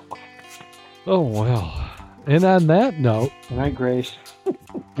 Oh, well. And on that note, Good night, Grace.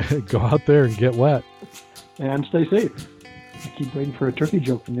 go out there and get wet. And stay safe. I keep waiting for a turkey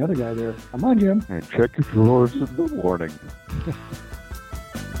joke from the other guy there. Come on, Jim. And check your drawers in the morning.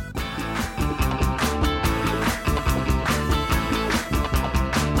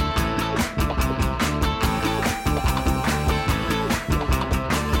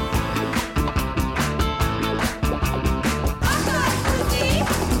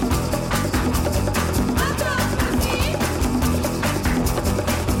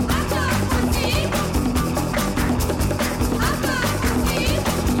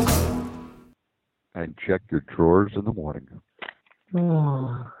 And check your drawers in the morning.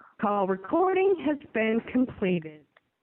 Oh. Call recording has been completed.